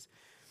verses.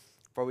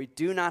 "For we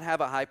do not have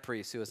a high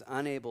priest who is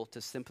unable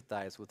to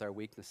sympathize with our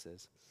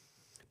weaknesses,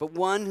 but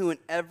one who in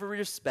every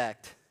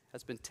respect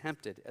has been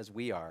tempted as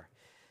we are,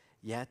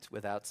 yet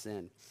without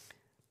sin."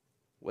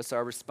 What's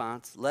our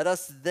response? "Let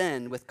us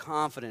then with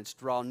confidence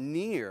draw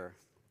near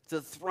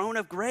to the throne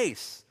of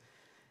grace,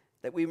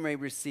 that we may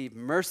receive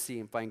mercy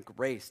and find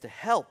grace to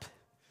help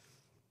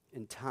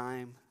in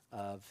time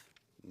of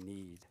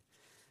need."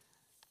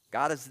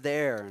 God is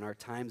there in our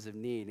times of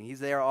need, and he's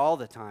there all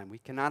the time. We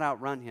cannot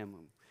outrun him,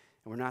 and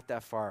we're not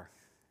that far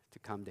to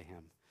come to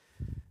him.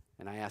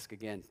 And I ask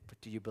again, but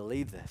do you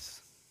believe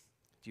this?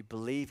 Do you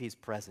believe he's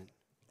present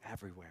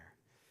everywhere?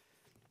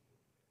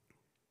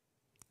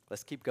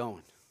 Let's keep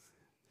going.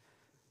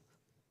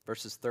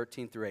 Verses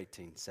 13 through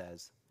 18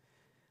 says,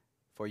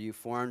 "For you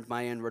formed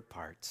my inward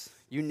parts.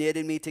 You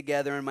knitted me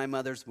together in my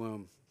mother's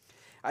womb.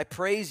 I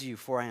praise you,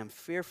 for I am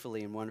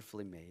fearfully and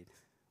wonderfully made.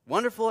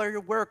 Wonderful are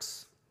your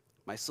works.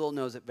 My soul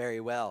knows it very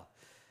well.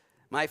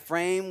 My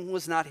frame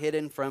was not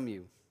hidden from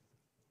you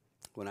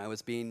when I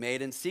was being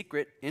made in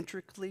secret,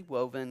 intricately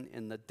woven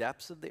in the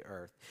depths of the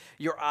earth.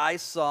 Your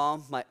eyes saw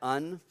my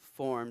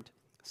unformed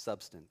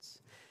substance.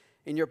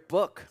 In your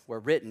book were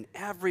written,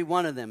 every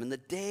one of them, in the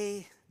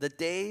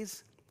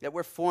days that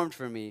were formed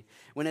for me,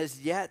 when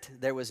as yet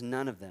there was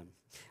none of them.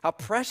 How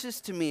precious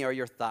to me are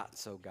your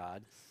thoughts, O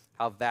God.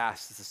 How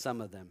vast is the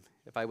sum of them.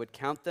 If I would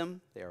count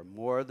them, they are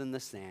more than the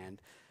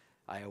sand.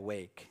 I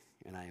awake,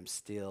 and I am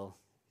still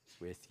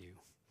with you."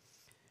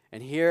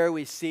 And here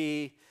we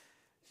see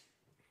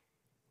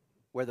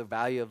where the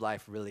value of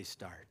life really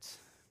starts.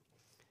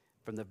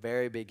 From the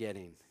very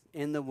beginning,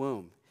 in the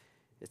womb,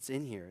 it's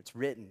in here, it's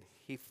written.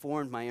 He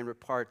formed my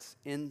inward parts,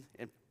 and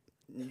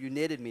you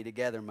knitted me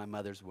together in my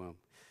mother's womb.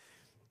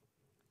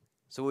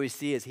 So what we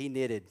see is he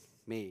knitted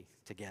me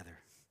together.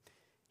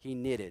 He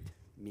knitted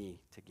me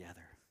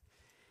together.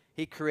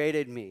 He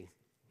created me.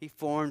 He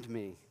formed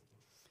me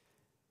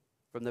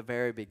from the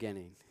very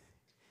beginning.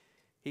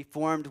 He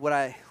formed what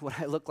I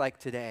look like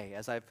today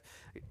as I've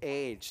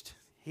aged.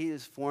 He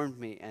has formed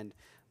me and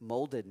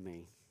molded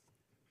me.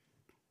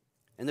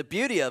 And the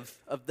beauty of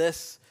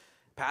this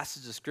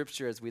passage of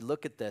Scripture as we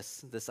look at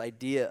this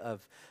idea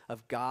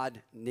of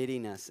God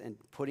knitting us and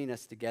putting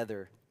us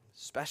together,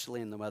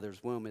 especially in the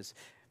mother's womb, is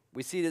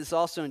we see this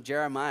also in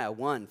Jeremiah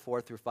 1,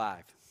 4 through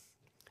 5.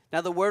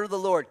 "Now the word of the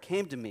Lord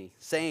came to me,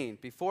 saying,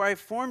 Before I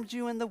formed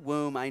you in the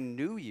womb, I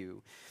knew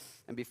you,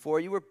 and before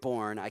you were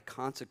born, I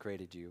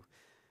consecrated you.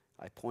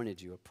 I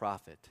appointed you a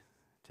prophet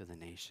to the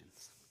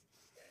nations."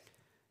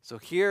 So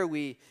here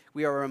we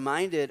are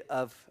reminded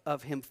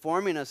of him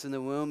forming us in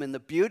the womb, and the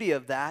beauty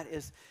of that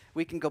is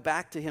we can go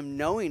back to him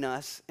knowing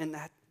us, and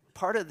that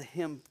part of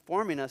him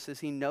forming us is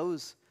he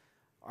knows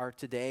our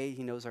today,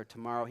 he knows our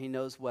tomorrow, he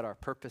knows what our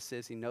purpose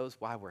is, he knows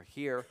why we're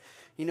here.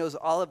 He knows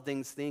all of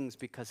these things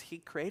because he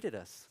created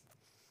us.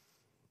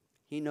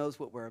 He knows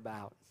what we're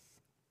about.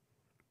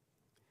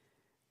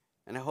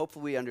 And I hope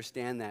we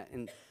understand that.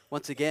 And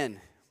once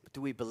again,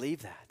 do we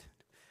believe that?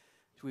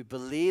 Do we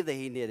believe that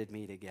he knitted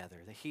me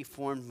together, that he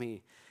formed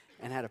me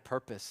and had a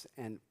purpose,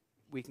 and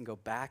we can go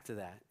back to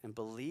that and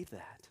believe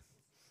that?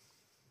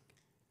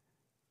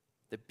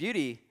 The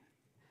beauty,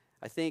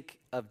 I think,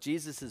 of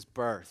Jesus'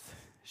 birth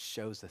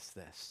shows us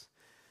this.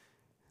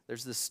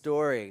 There's this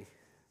story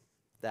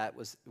that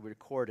was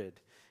recorded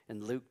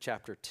in Luke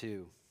chapter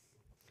 2.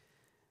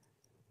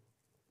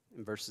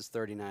 In verses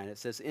 39, it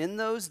says, "In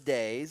those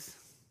days,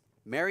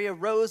 Mary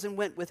arose and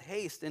went with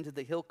haste into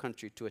the hill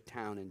country to a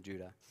town in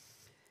Judah.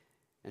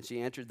 And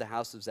she entered the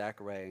house of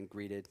Zechariah and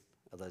greeted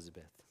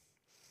Elizabeth.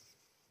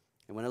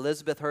 And when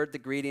Elizabeth heard the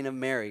greeting of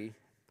Mary,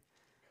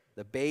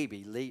 the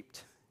baby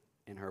leaped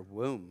in her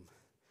womb,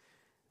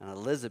 and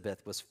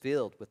Elizabeth was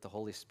filled with the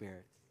Holy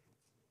Spirit.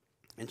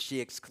 And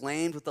she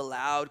exclaimed with a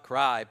loud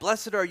cry,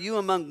 'Blessed are you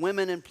among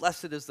women, and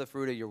blessed is the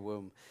fruit of your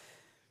womb.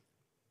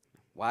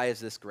 Why is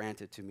this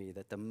granted to me,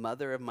 that the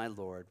mother of my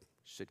Lord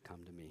should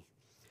come to me?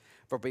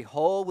 For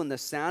behold, when the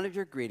sound of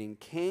your greeting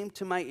came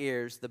to my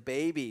ears, the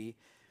baby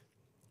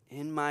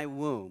in my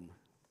womb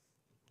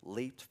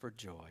leaped for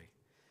joy.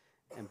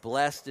 And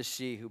blessed is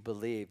she who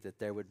believed that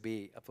there would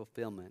be a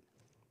fulfillment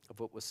of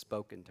what was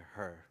spoken to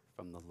her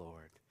from the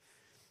Lord.'"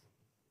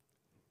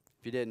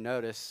 If you didn't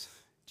notice,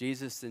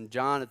 Jesus and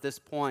John at this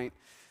point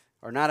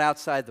are not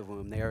outside the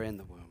womb, they are in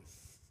the womb.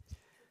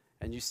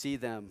 And you see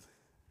them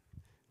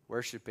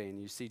worshiping.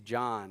 You see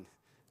John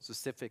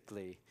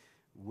specifically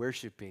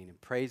worshiping and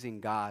praising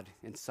God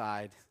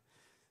inside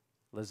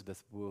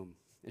Elizabeth's womb.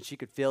 And she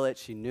could feel it,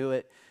 she knew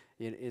it.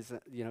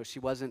 She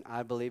wasn't,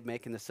 I believe,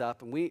 making this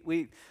up. And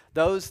we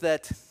those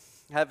that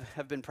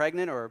have been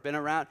pregnant or been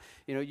around,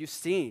 you've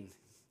seen,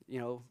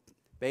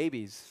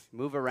 babies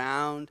move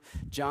around,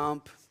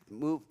 jump,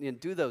 move,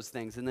 do those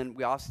things. And then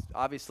we also,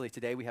 obviously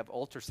today we have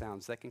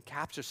ultrasounds that can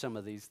capture some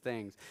of these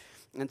things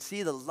and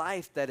see the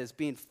life that is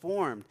being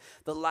formed,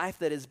 the life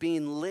that is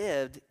being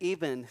lived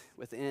even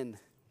within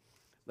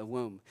the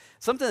womb.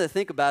 Something to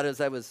think about as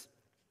I was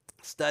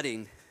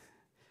studying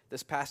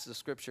this passage of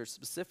Scripture,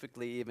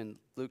 specifically even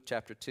Luke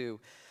chapter 2.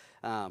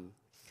 I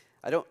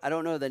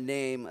don't know the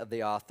name of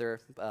the author,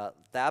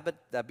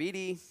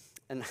 Thabiti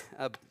and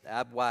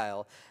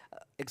Abwile.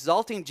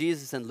 Exalting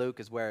Jesus in Luke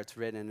is where it's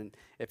written. And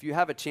if you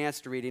have a chance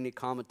to read any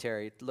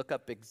commentary, look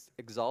up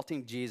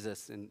Exalting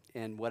Jesus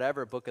in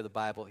whatever book of the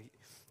Bible.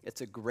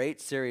 It's a great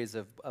series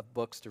of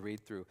books to read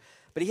through.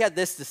 But he had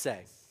this to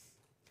say: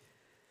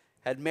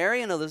 "Had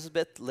Mary and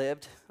Elizabeth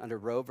lived under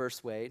Roe v.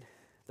 Wade,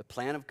 the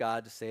plan of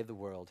God to save the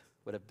world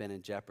would have been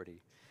in jeopardy.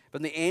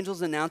 From the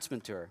angel's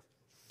announcement to her,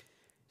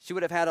 she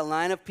would have had a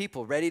line of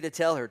people ready to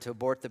tell her to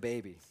abort the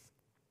baby.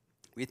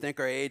 We think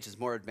our age is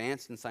more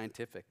advanced and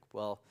scientific.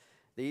 Well,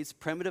 These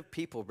primitive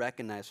people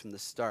recognized from the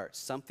start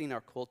something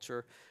our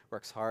culture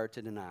works hard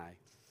to deny.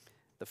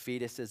 The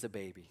fetus is a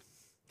baby.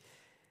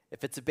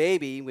 If it's a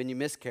baby when you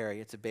miscarry,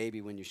 it's a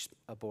baby when you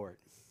abort.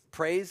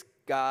 Praise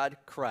God,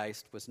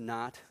 Christ was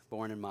not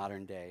born in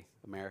modern day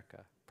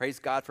America. Praise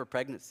God for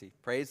pregnancy.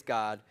 Praise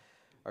God,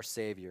 our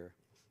Savior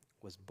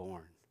was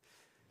born.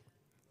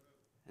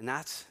 And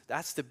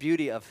that's the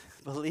beauty of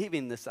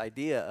believing this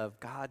idea of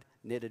God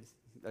knitted,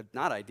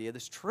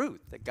 this truth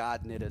that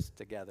God knit us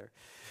together.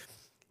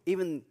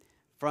 Even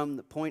from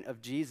the point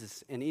of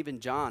Jesus and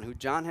even John,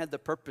 John had the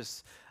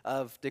purpose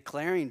of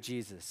declaring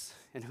Jesus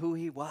and who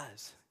he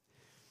was.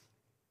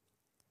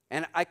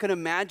 And I could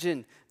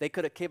imagine they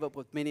could have came up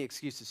with many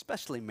excuses,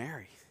 especially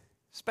Mary,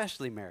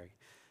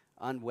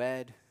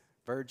 unwed,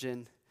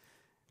 virgin.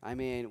 I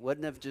mean,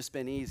 wouldn't have just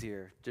been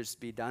easier just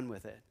be done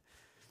with it.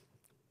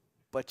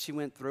 But she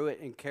went through it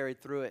and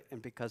carried through it,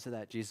 and because of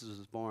that, Jesus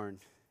was born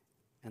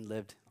and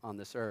lived on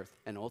this earth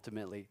and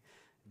ultimately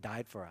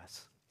died for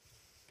us.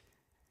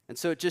 And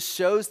so it just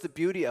shows the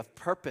beauty of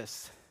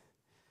purpose.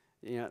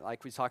 You know,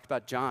 like we talked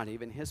about John,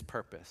 even his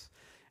purpose,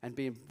 and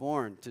being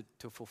born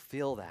to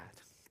fulfill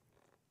that.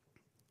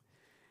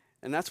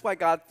 And that's why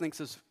God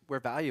thinks we're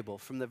valuable.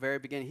 From the very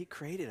beginning, he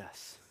created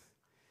us.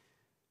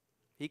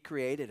 He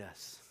created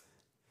us.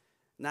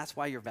 And that's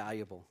why you're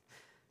valuable.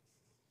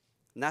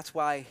 And that's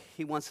why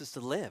he wants us to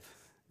live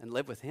and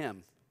live with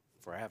him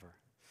forever.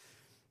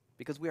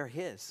 Because we are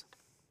his.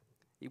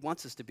 He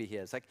wants us to be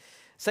his. Like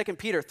 2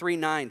 Peter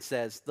 3:9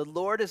 says, "The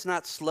Lord is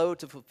not slow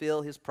to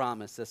fulfill his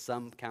promise, as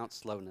some count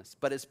slowness,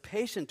 but is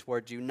patient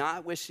toward you,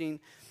 not wishing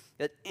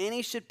that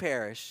any should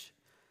perish,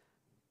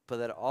 but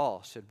that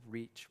all should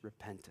reach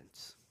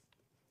repentance."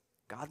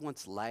 God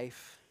wants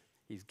life.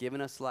 He's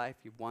given us life.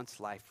 He wants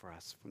life for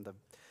us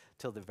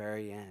till the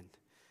very end.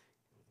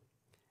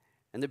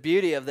 And the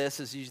beauty of this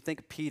is you think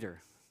of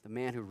Peter, the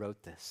man who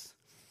wrote this.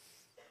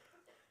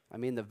 I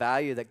mean, the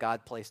value that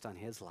God placed on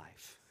his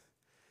life.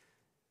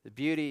 The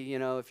beauty, you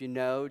know, if you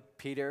know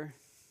Peter,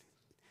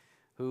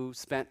 who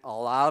spent a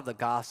lot of the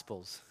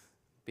Gospels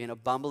being a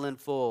bumbling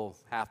fool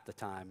half the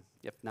time,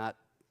 if not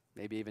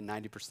maybe even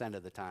 90%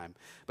 of the time,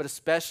 but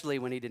especially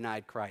when he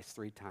denied Christ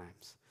 3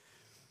 times.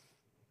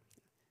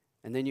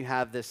 And then you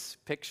have this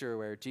picture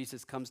where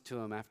Jesus comes to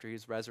him after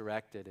he's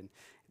resurrected, and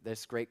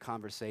this great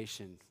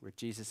conversation where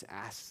Jesus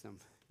asks him,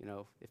 you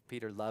know, if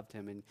Peter loved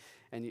him.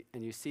 And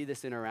you see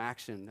this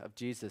interaction of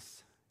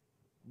Jesus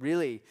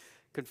really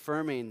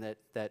confirming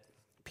that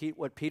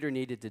what Peter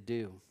needed to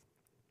do.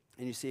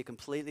 And you see a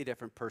completely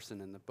different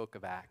person in the book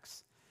of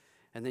Acts.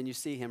 And then you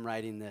see him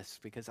writing this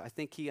because I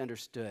think he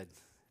understood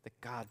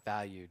that God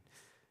valued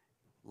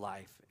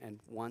life and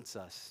wants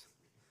us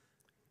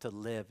to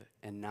live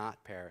and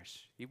not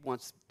perish. He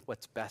wants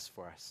what's best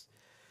for us.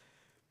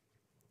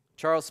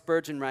 Charles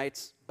Spurgeon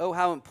writes, "Oh,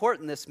 how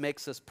important this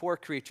makes us poor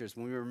creatures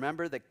when we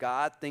remember that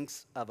God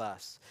thinks of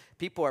us.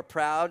 People are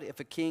proud if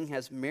a king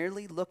has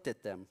merely looked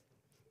at them,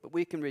 but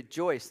we can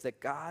rejoice that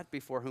God,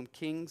 before whom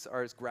kings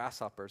are as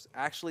grasshoppers,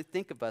 actually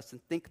think of us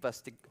and think of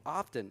us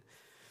often.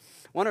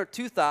 1 or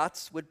 2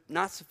 thoughts would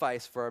not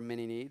suffice for our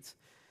many needs.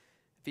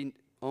 If he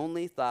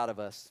only thought of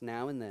us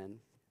now and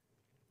then,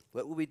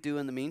 what would we do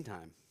in the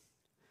meantime?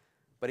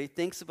 But he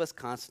thinks of us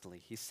constantly.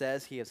 He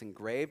says he has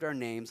engraved our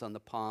names on the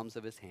palms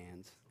of his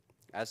hands,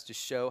 as to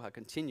show how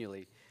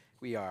continually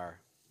we are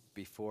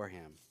before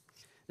him."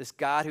 This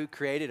God who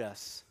created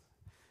us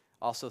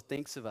also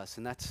thinks of us,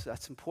 and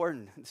that's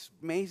important. It's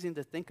amazing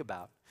to think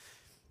about.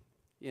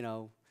 You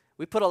know,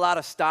 we put a lot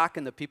of stock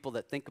in the people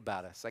that think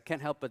about us. I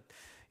can't help but,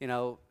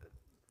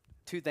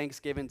 2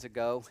 Thanksgivings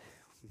ago,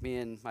 me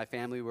and my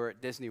family were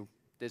at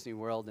Disney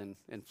World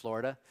in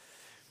Florida,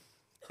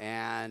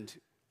 and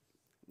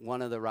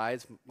one of the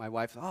rides, my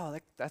wife,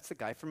 that's the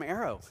guy from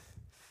Arrow.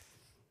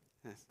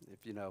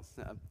 If you know.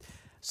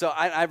 So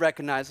I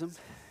recognize him.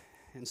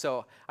 And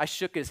so I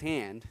shook his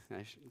hand,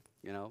 and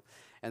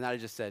then I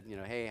just said,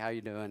 "Hey, how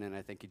you doing?" And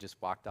I think he just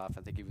walked off.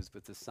 I think he was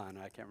with his son.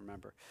 I can't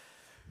remember.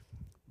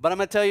 But I'm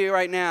going to tell you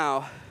right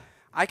now,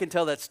 I can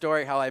tell that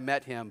story how I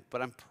met him,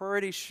 but I'm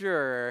pretty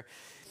sure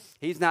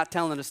he's not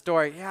telling the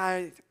story.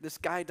 "Yeah, this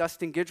guy,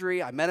 Dustin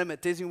Guidry, I met him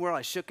at Disney World.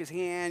 I shook his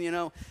hand,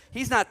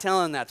 He's not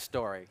telling that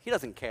story. He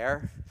doesn't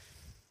care.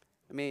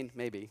 I mean,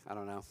 maybe. I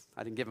don't know.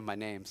 I didn't give him my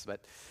names,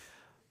 but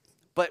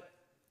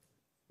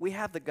we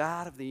have the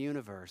God of the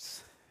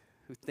universe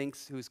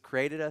who's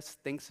created us,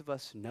 thinks of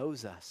us,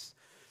 knows us.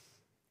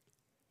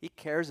 He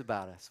cares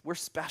about us. We're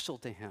special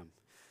to him.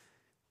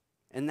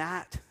 And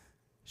that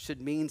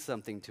should mean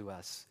something to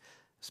us,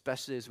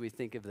 especially as we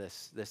think of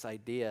this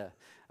idea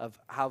of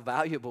how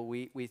valuable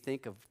we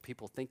think of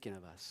people thinking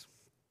of us.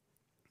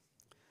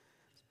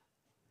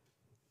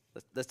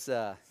 Let's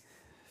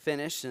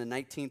finish. And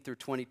 19 through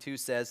 22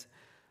 says,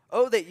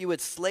 "Oh, that you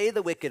would slay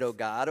the wicked, O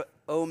God,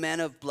 O men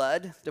of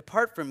blood.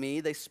 Depart from me,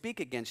 they speak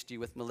against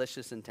you with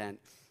malicious intent.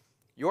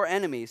 Your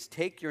enemies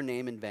take your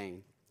name in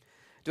vain.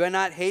 Do I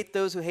not hate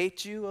those who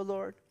hate you, O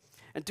Lord?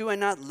 And do I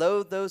not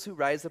loathe those who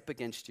rise up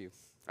against you?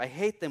 I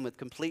hate them with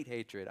complete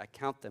hatred. I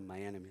count them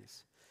my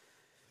enemies."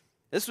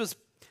 This was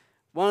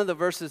One of the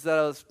verses that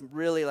I was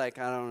really like,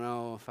 I don't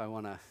know if I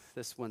want to,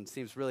 this one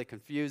seems really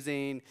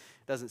confusing.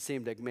 Doesn't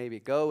seem to maybe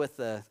go with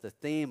the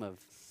theme of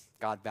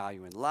God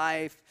valuing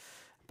life.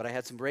 But I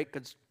had some great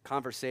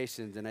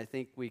conversations, and I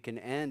think we can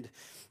end.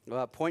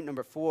 Point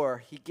number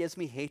 4, he gives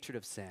me hatred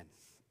of sin.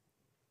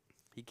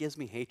 He gives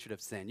me hatred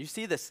of sin. You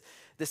see this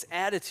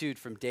attitude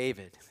from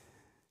David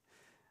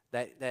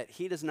that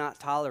he does not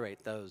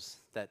tolerate those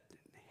that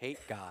hate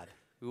God,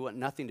 who want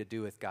nothing to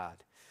do with God.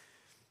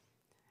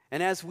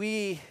 And as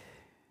we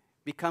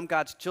become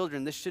God's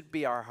children, this should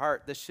be our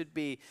heart. This should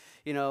be,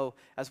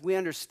 as we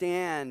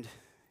understand,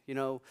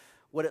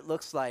 what it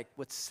looks like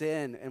with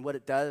sin and what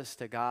it does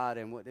to God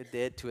and what it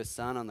did to his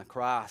son on the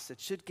cross. It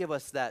should give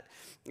us that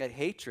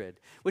hatred,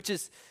 which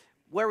is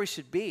where we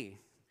should be.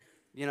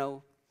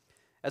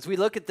 As we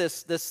look at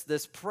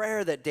this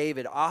prayer that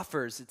David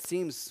offers, it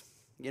seems,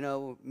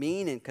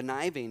 mean and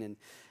conniving,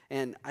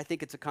 and I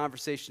think it's a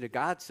conversation to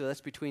God, so that's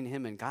between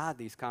him and God,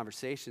 these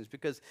conversations.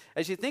 Because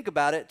as you think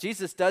about it,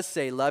 Jesus does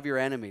say, love your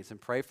enemies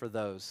and pray for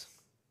those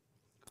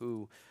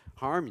who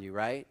harm you,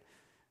 right?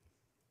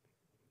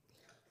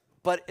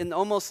 But in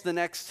almost the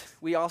next,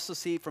 we also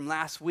see from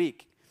last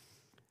week,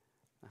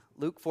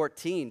 Luke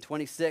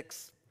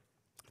 14:26,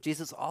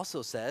 Jesus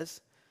also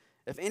says,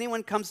 if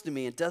anyone comes to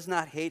me and does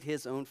not hate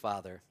his own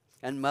father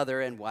and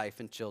mother and wife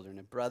and children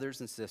and brothers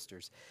and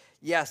sisters,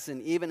 yes,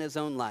 and even his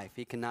own life,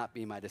 he cannot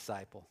be my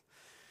disciple.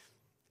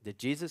 Did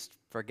Jesus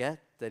forget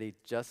that he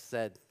just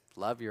said,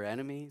 love your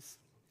enemies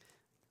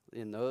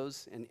in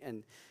those?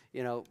 And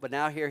but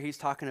now here he's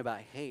talking about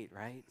hate,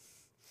 right?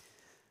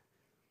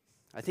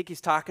 I think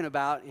he's talking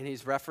about, and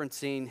he's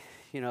referencing,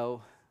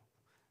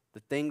 the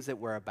things that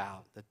we're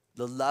about.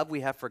 The love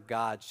we have for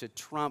God should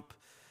trump,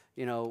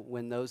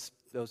 when those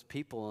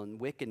people and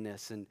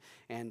wickedness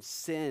and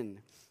sin,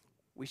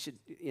 we should,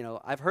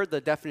 I've heard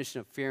the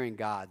definition of fearing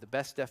God. The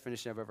best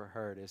definition I've ever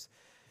heard is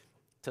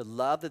to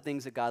love the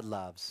things that God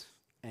loves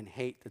and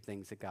hate the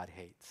things that God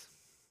hates.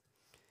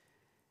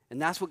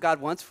 And that's what God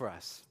wants for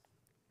us.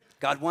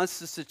 God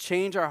wants us to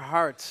change our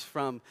hearts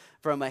from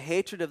a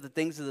hatred of the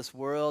things of this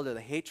world or the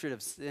hatred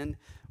of sin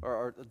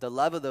or the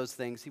love of those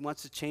things. He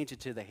wants to change it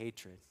to the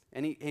hatred.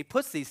 And he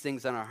puts these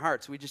things on our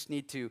hearts. We just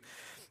need to,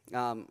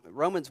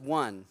 Romans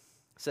 1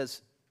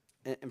 says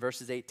in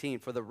verses 18,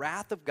 for the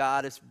wrath of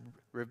God is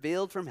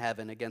revealed from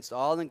heaven against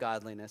all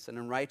ungodliness and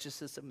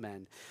unrighteousness of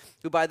men,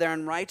 who by their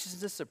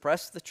unrighteousness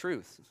suppress the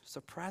truth.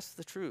 Suppress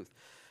the truth.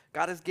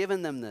 God has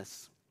given them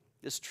this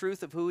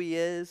truth of who he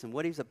is and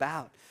what he's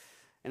about.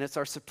 And it's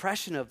our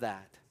suppression of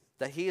that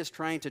he is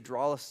trying to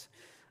draw us,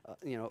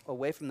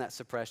 away from that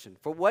suppression.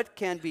 For what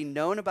can be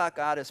known about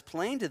God is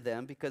plain to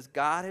them because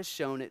God has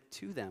shown it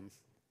to them.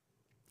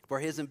 For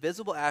his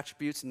invisible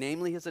attributes,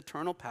 namely his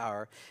eternal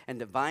power and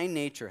divine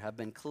nature, have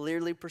been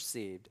clearly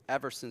perceived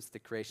ever since the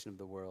creation of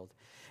the world.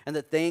 And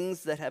the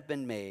things that have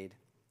been made,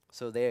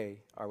 so they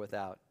are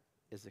without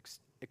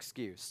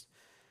excuse.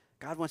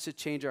 God wants to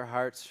change our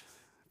hearts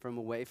from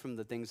away from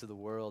the things of the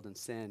world and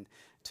sin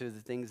to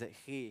the things that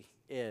he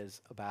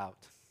is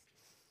about.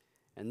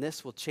 And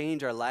this will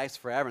change our lives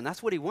forever. And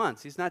that's what he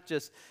wants. He's not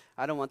just,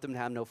 I don't want them to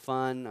have no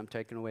fun. I'm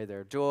taking away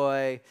their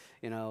joy,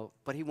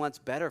 but he wants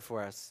better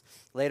for us.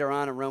 Later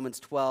on in Romans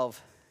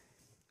 12,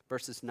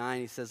 verses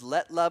 9, he says,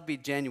 let love be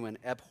genuine.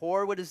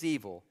 Abhor what is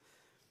evil.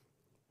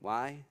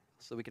 Why?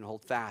 So we can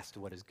hold fast to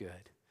what is good.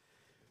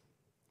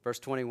 Verse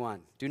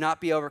 21, do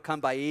not be overcome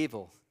by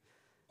evil,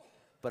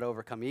 but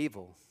overcome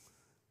evil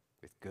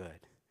with good.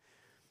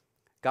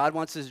 God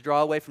wants us to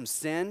draw away from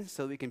sin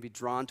so that we can be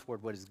drawn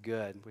toward what is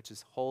good, which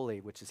is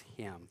holy, which is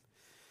him.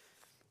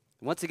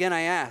 Once again,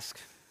 I ask,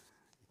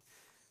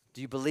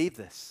 do you believe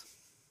this?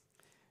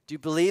 Do you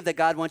believe that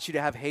God wants you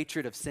to have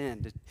hatred of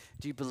sin?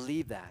 Do you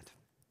believe that?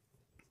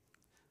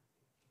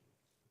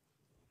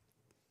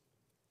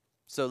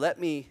 So let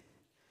me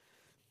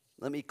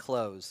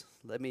close.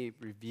 Let me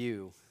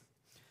review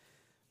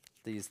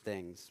these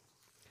things.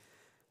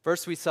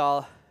 First, we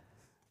saw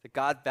that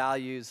God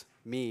values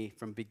me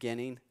from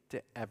beginning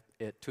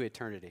to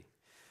eternity.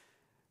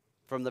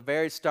 From the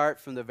very start,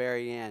 from the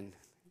very end.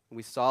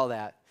 We saw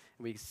that,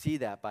 and we see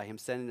that by him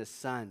sending his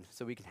son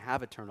so we can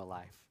have eternal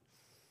life.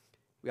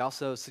 We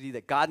also see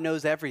that God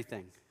knows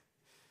everything.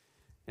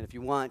 And if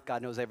you want,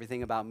 God knows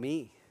everything about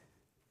me.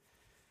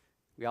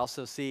 We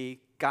also see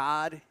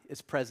God is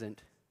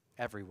present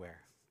everywhere.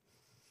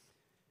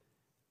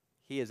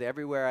 He is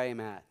everywhere I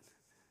am at.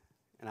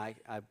 And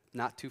I'm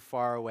not too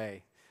far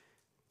away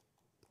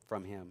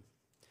from him.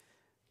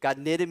 God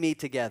knitted me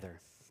together.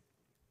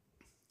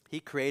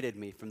 He created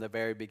me from the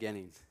very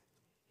beginning.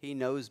 He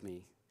knows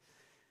me.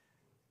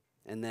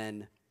 And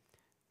then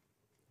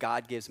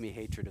God gives me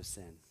hatred of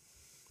sin.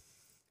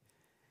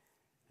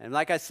 And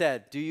like I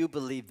said, do you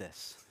believe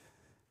this?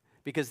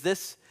 Because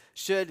this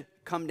should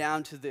come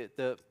down to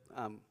the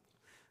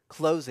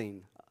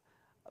closing,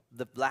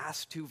 the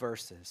last two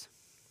verses.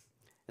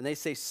 And they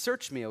say,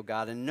 search me, O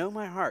God, and know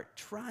my heart.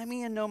 Try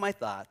me and know my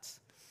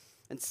thoughts.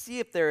 And see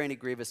if there are any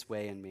grievous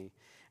way in me.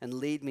 And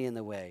lead me in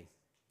the way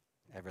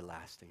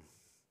everlasting.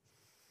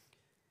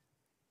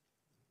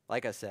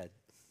 Like I said,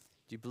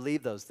 Do you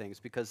believe those things?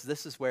 Because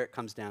this is where it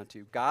comes down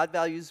to. God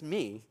values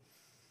me,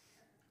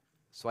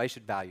 so I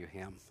should value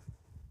him.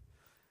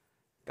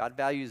 God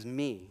values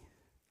me,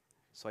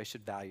 so I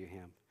should value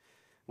him.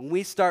 When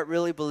we start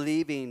really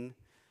believing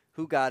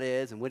who God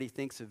is and what he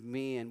thinks of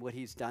me and what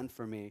he's done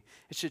for me,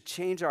 it should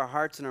change our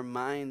hearts and our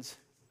minds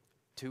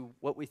to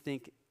what we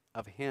think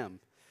of him.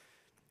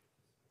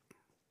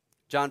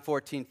 John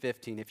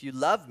 14:15, if you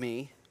love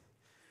me,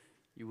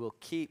 you will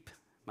keep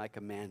my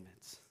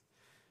commandments.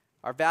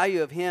 Our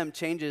value of him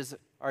changes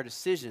our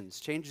decisions,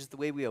 changes the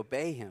way we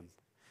obey him.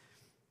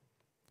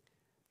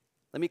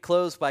 Let me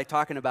close by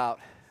talking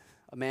about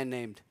a man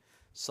named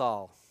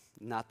Saul,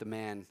 not the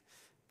man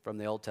from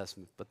the Old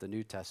Testament, but the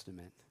New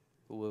Testament,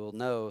 who we will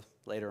know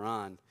later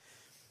on.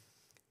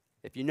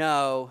 If you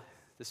know,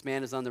 this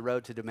man is on the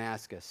road to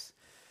Damascus.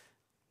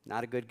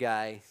 Not a good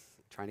guy,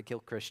 trying to kill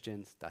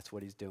Christians. That's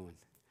what he's doing.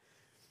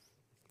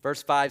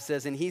 Verse 5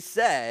 says, and he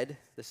said,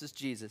 this is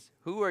Jesus,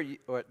 who are you,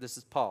 or this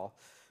is Paul,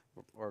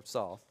 or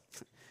Saul,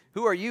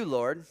 who are you,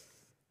 Lord?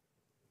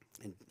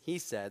 And he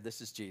said, this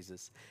is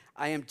Jesus,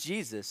 I am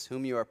Jesus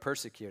whom you are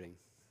persecuting.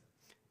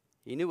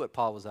 He knew what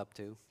Paul was up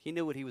to. He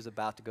knew what he was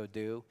about to go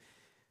do.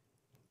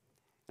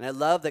 And I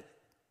love that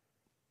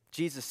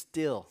Jesus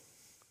still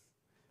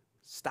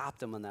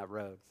stopped him on that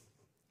road.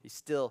 He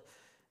still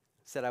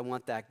said, I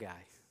want that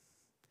guy.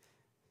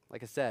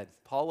 Like I said,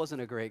 Paul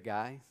wasn't a great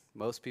guy.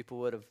 Most people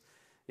would have,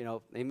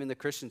 even the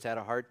Christians had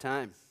a hard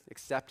time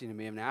accepting him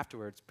even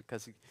afterwards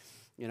because,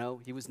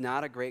 he was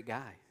not a great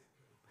guy.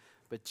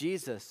 But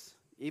Jesus,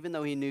 even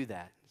though he knew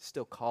that,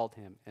 still called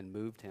him and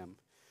moved him.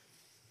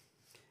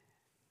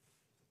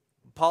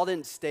 Paul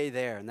didn't stay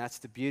there, and that's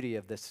the beauty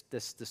of this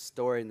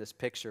story and this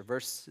picture.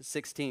 Verse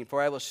 16, for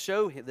I will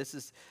show him, this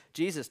is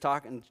Jesus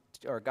talking,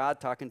 or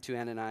God talking to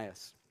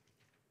Ananias,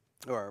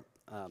 or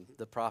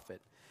the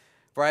prophet.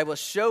 For I will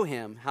show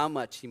him how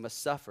much he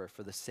must suffer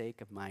for the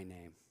sake of my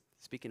name.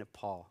 Speaking of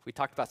Paul, we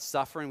talked about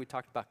suffering, we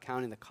talked about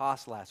counting the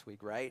cost last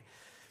week, right?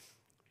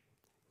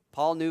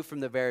 Paul knew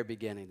from the very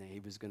beginning that he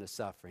was going to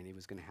suffer and he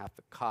was going to have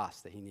the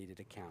cost that he needed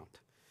to count.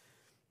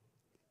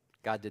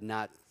 God did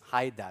not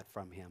hide that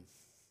from him.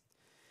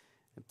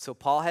 And so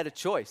Paul had a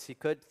choice. He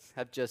could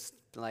have just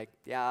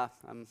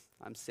I'm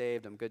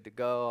saved, I'm good to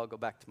go, I'll go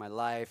back to my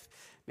life.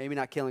 Maybe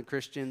not killing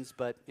Christians,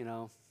 but,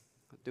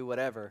 do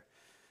whatever.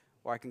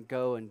 Or I can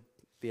go and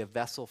be a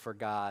vessel for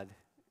God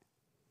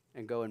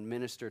and go and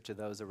minister to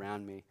those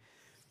around me.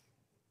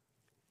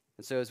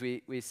 And so as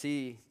we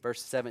see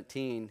verse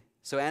 17,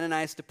 so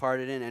Ananias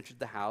departed and entered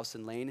the house,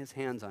 and laying his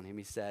hands on him,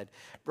 he said,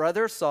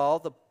 Brother Saul,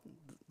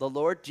 the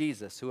Lord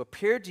Jesus, who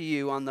appeared to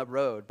you on the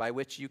road by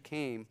which you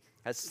came,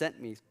 has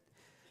sent me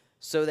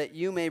so that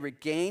you may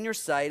regain your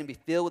sight and be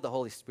filled with the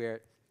Holy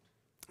Spirit.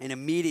 And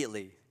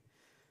immediately,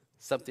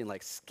 something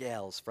like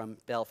scales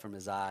fell from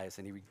his eyes,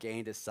 and he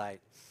regained his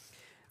sight.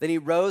 Then he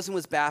rose and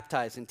was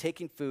baptized, and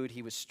taking food,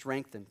 he was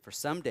strengthened. For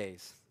some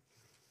days,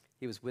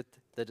 he was with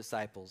the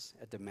disciples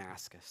at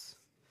Damascus.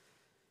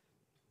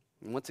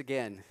 And once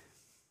again,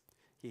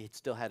 he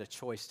still had a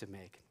choice to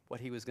make, what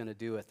he was going to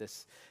do with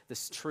this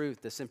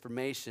truth, this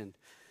information.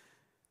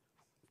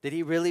 Did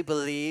he really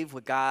believe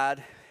what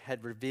God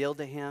had revealed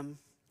to him,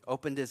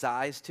 opened his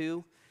eyes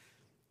to?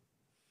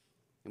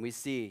 And we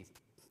see,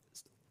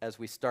 as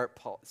we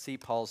see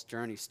Paul's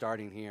journey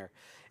starting here.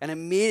 And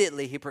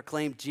immediately he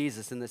proclaimed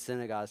Jesus in the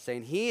synagogue,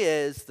 saying, he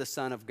is the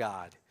Son of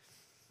God.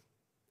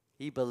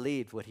 He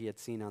believed what he had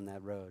seen on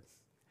that road,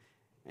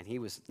 and he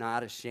was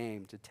not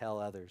ashamed to tell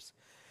others.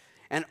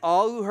 And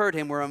all who heard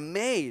him were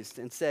amazed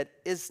and said,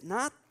 is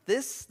not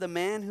this the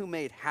man who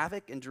made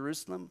havoc in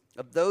Jerusalem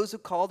of those who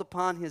called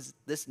upon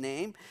this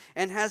name?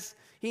 And has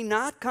he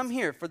not come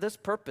here for this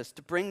purpose,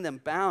 to bring them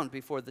bound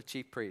before the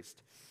chief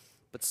priest?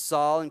 But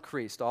Saul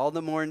increased all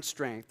the more in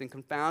strength and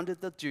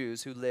confounded the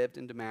Jews who lived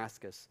in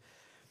Damascus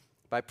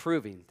by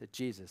proving that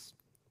Jesus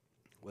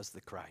was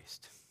the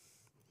Christ.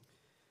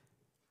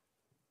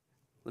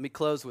 Let me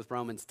close with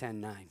Romans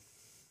 10:9.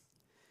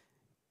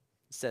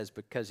 It says,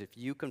 because if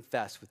you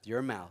confess with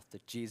your mouth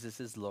that Jesus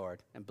is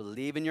Lord and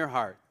believe in your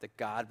heart that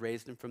God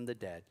raised him from the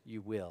dead,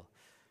 you will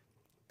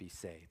be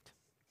saved.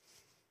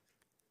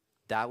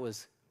 That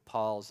was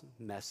Paul's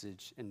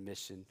message and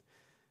mission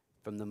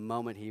from the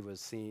moment he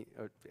was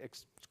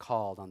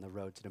called on the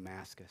road to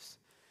Damascus.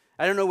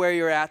 I don't know where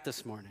you're at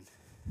this morning.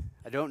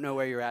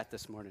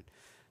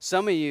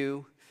 Some of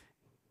you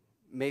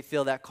may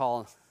feel that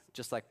call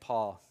just like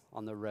Paul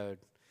on the road.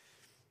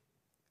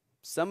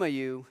 Some of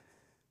you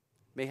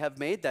may have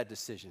made that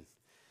decision.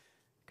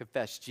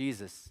 Confess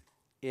Jesus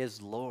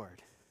is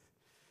Lord.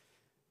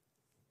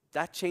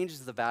 That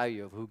changes the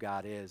value of who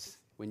God is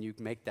when you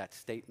make that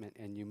statement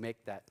and you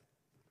make that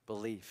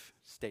belief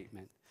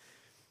statement.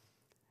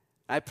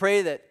 I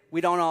pray that we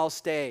don't all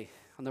stay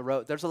on the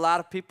road. There's a lot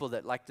of people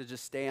that like to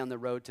just stay on the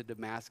road to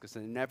Damascus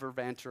and never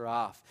venture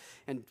off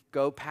and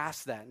go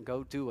past that and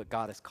go do what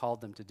God has called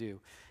them to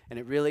do. And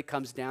it really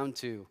comes down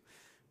to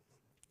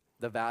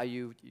the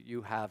value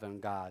you have in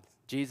God.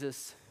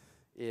 Jesus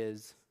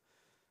is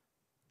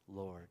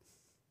Lord.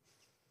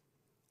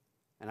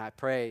 And I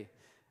pray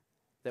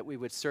that we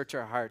would search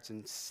our hearts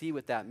and see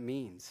what that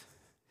means.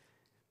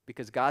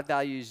 Because God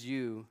values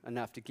you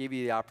enough to give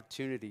you the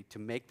opportunity to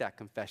make that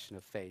confession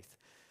of faith,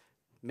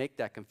 make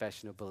that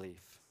confession of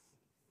belief.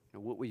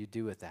 And what will you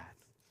do with that?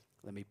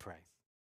 Let me pray.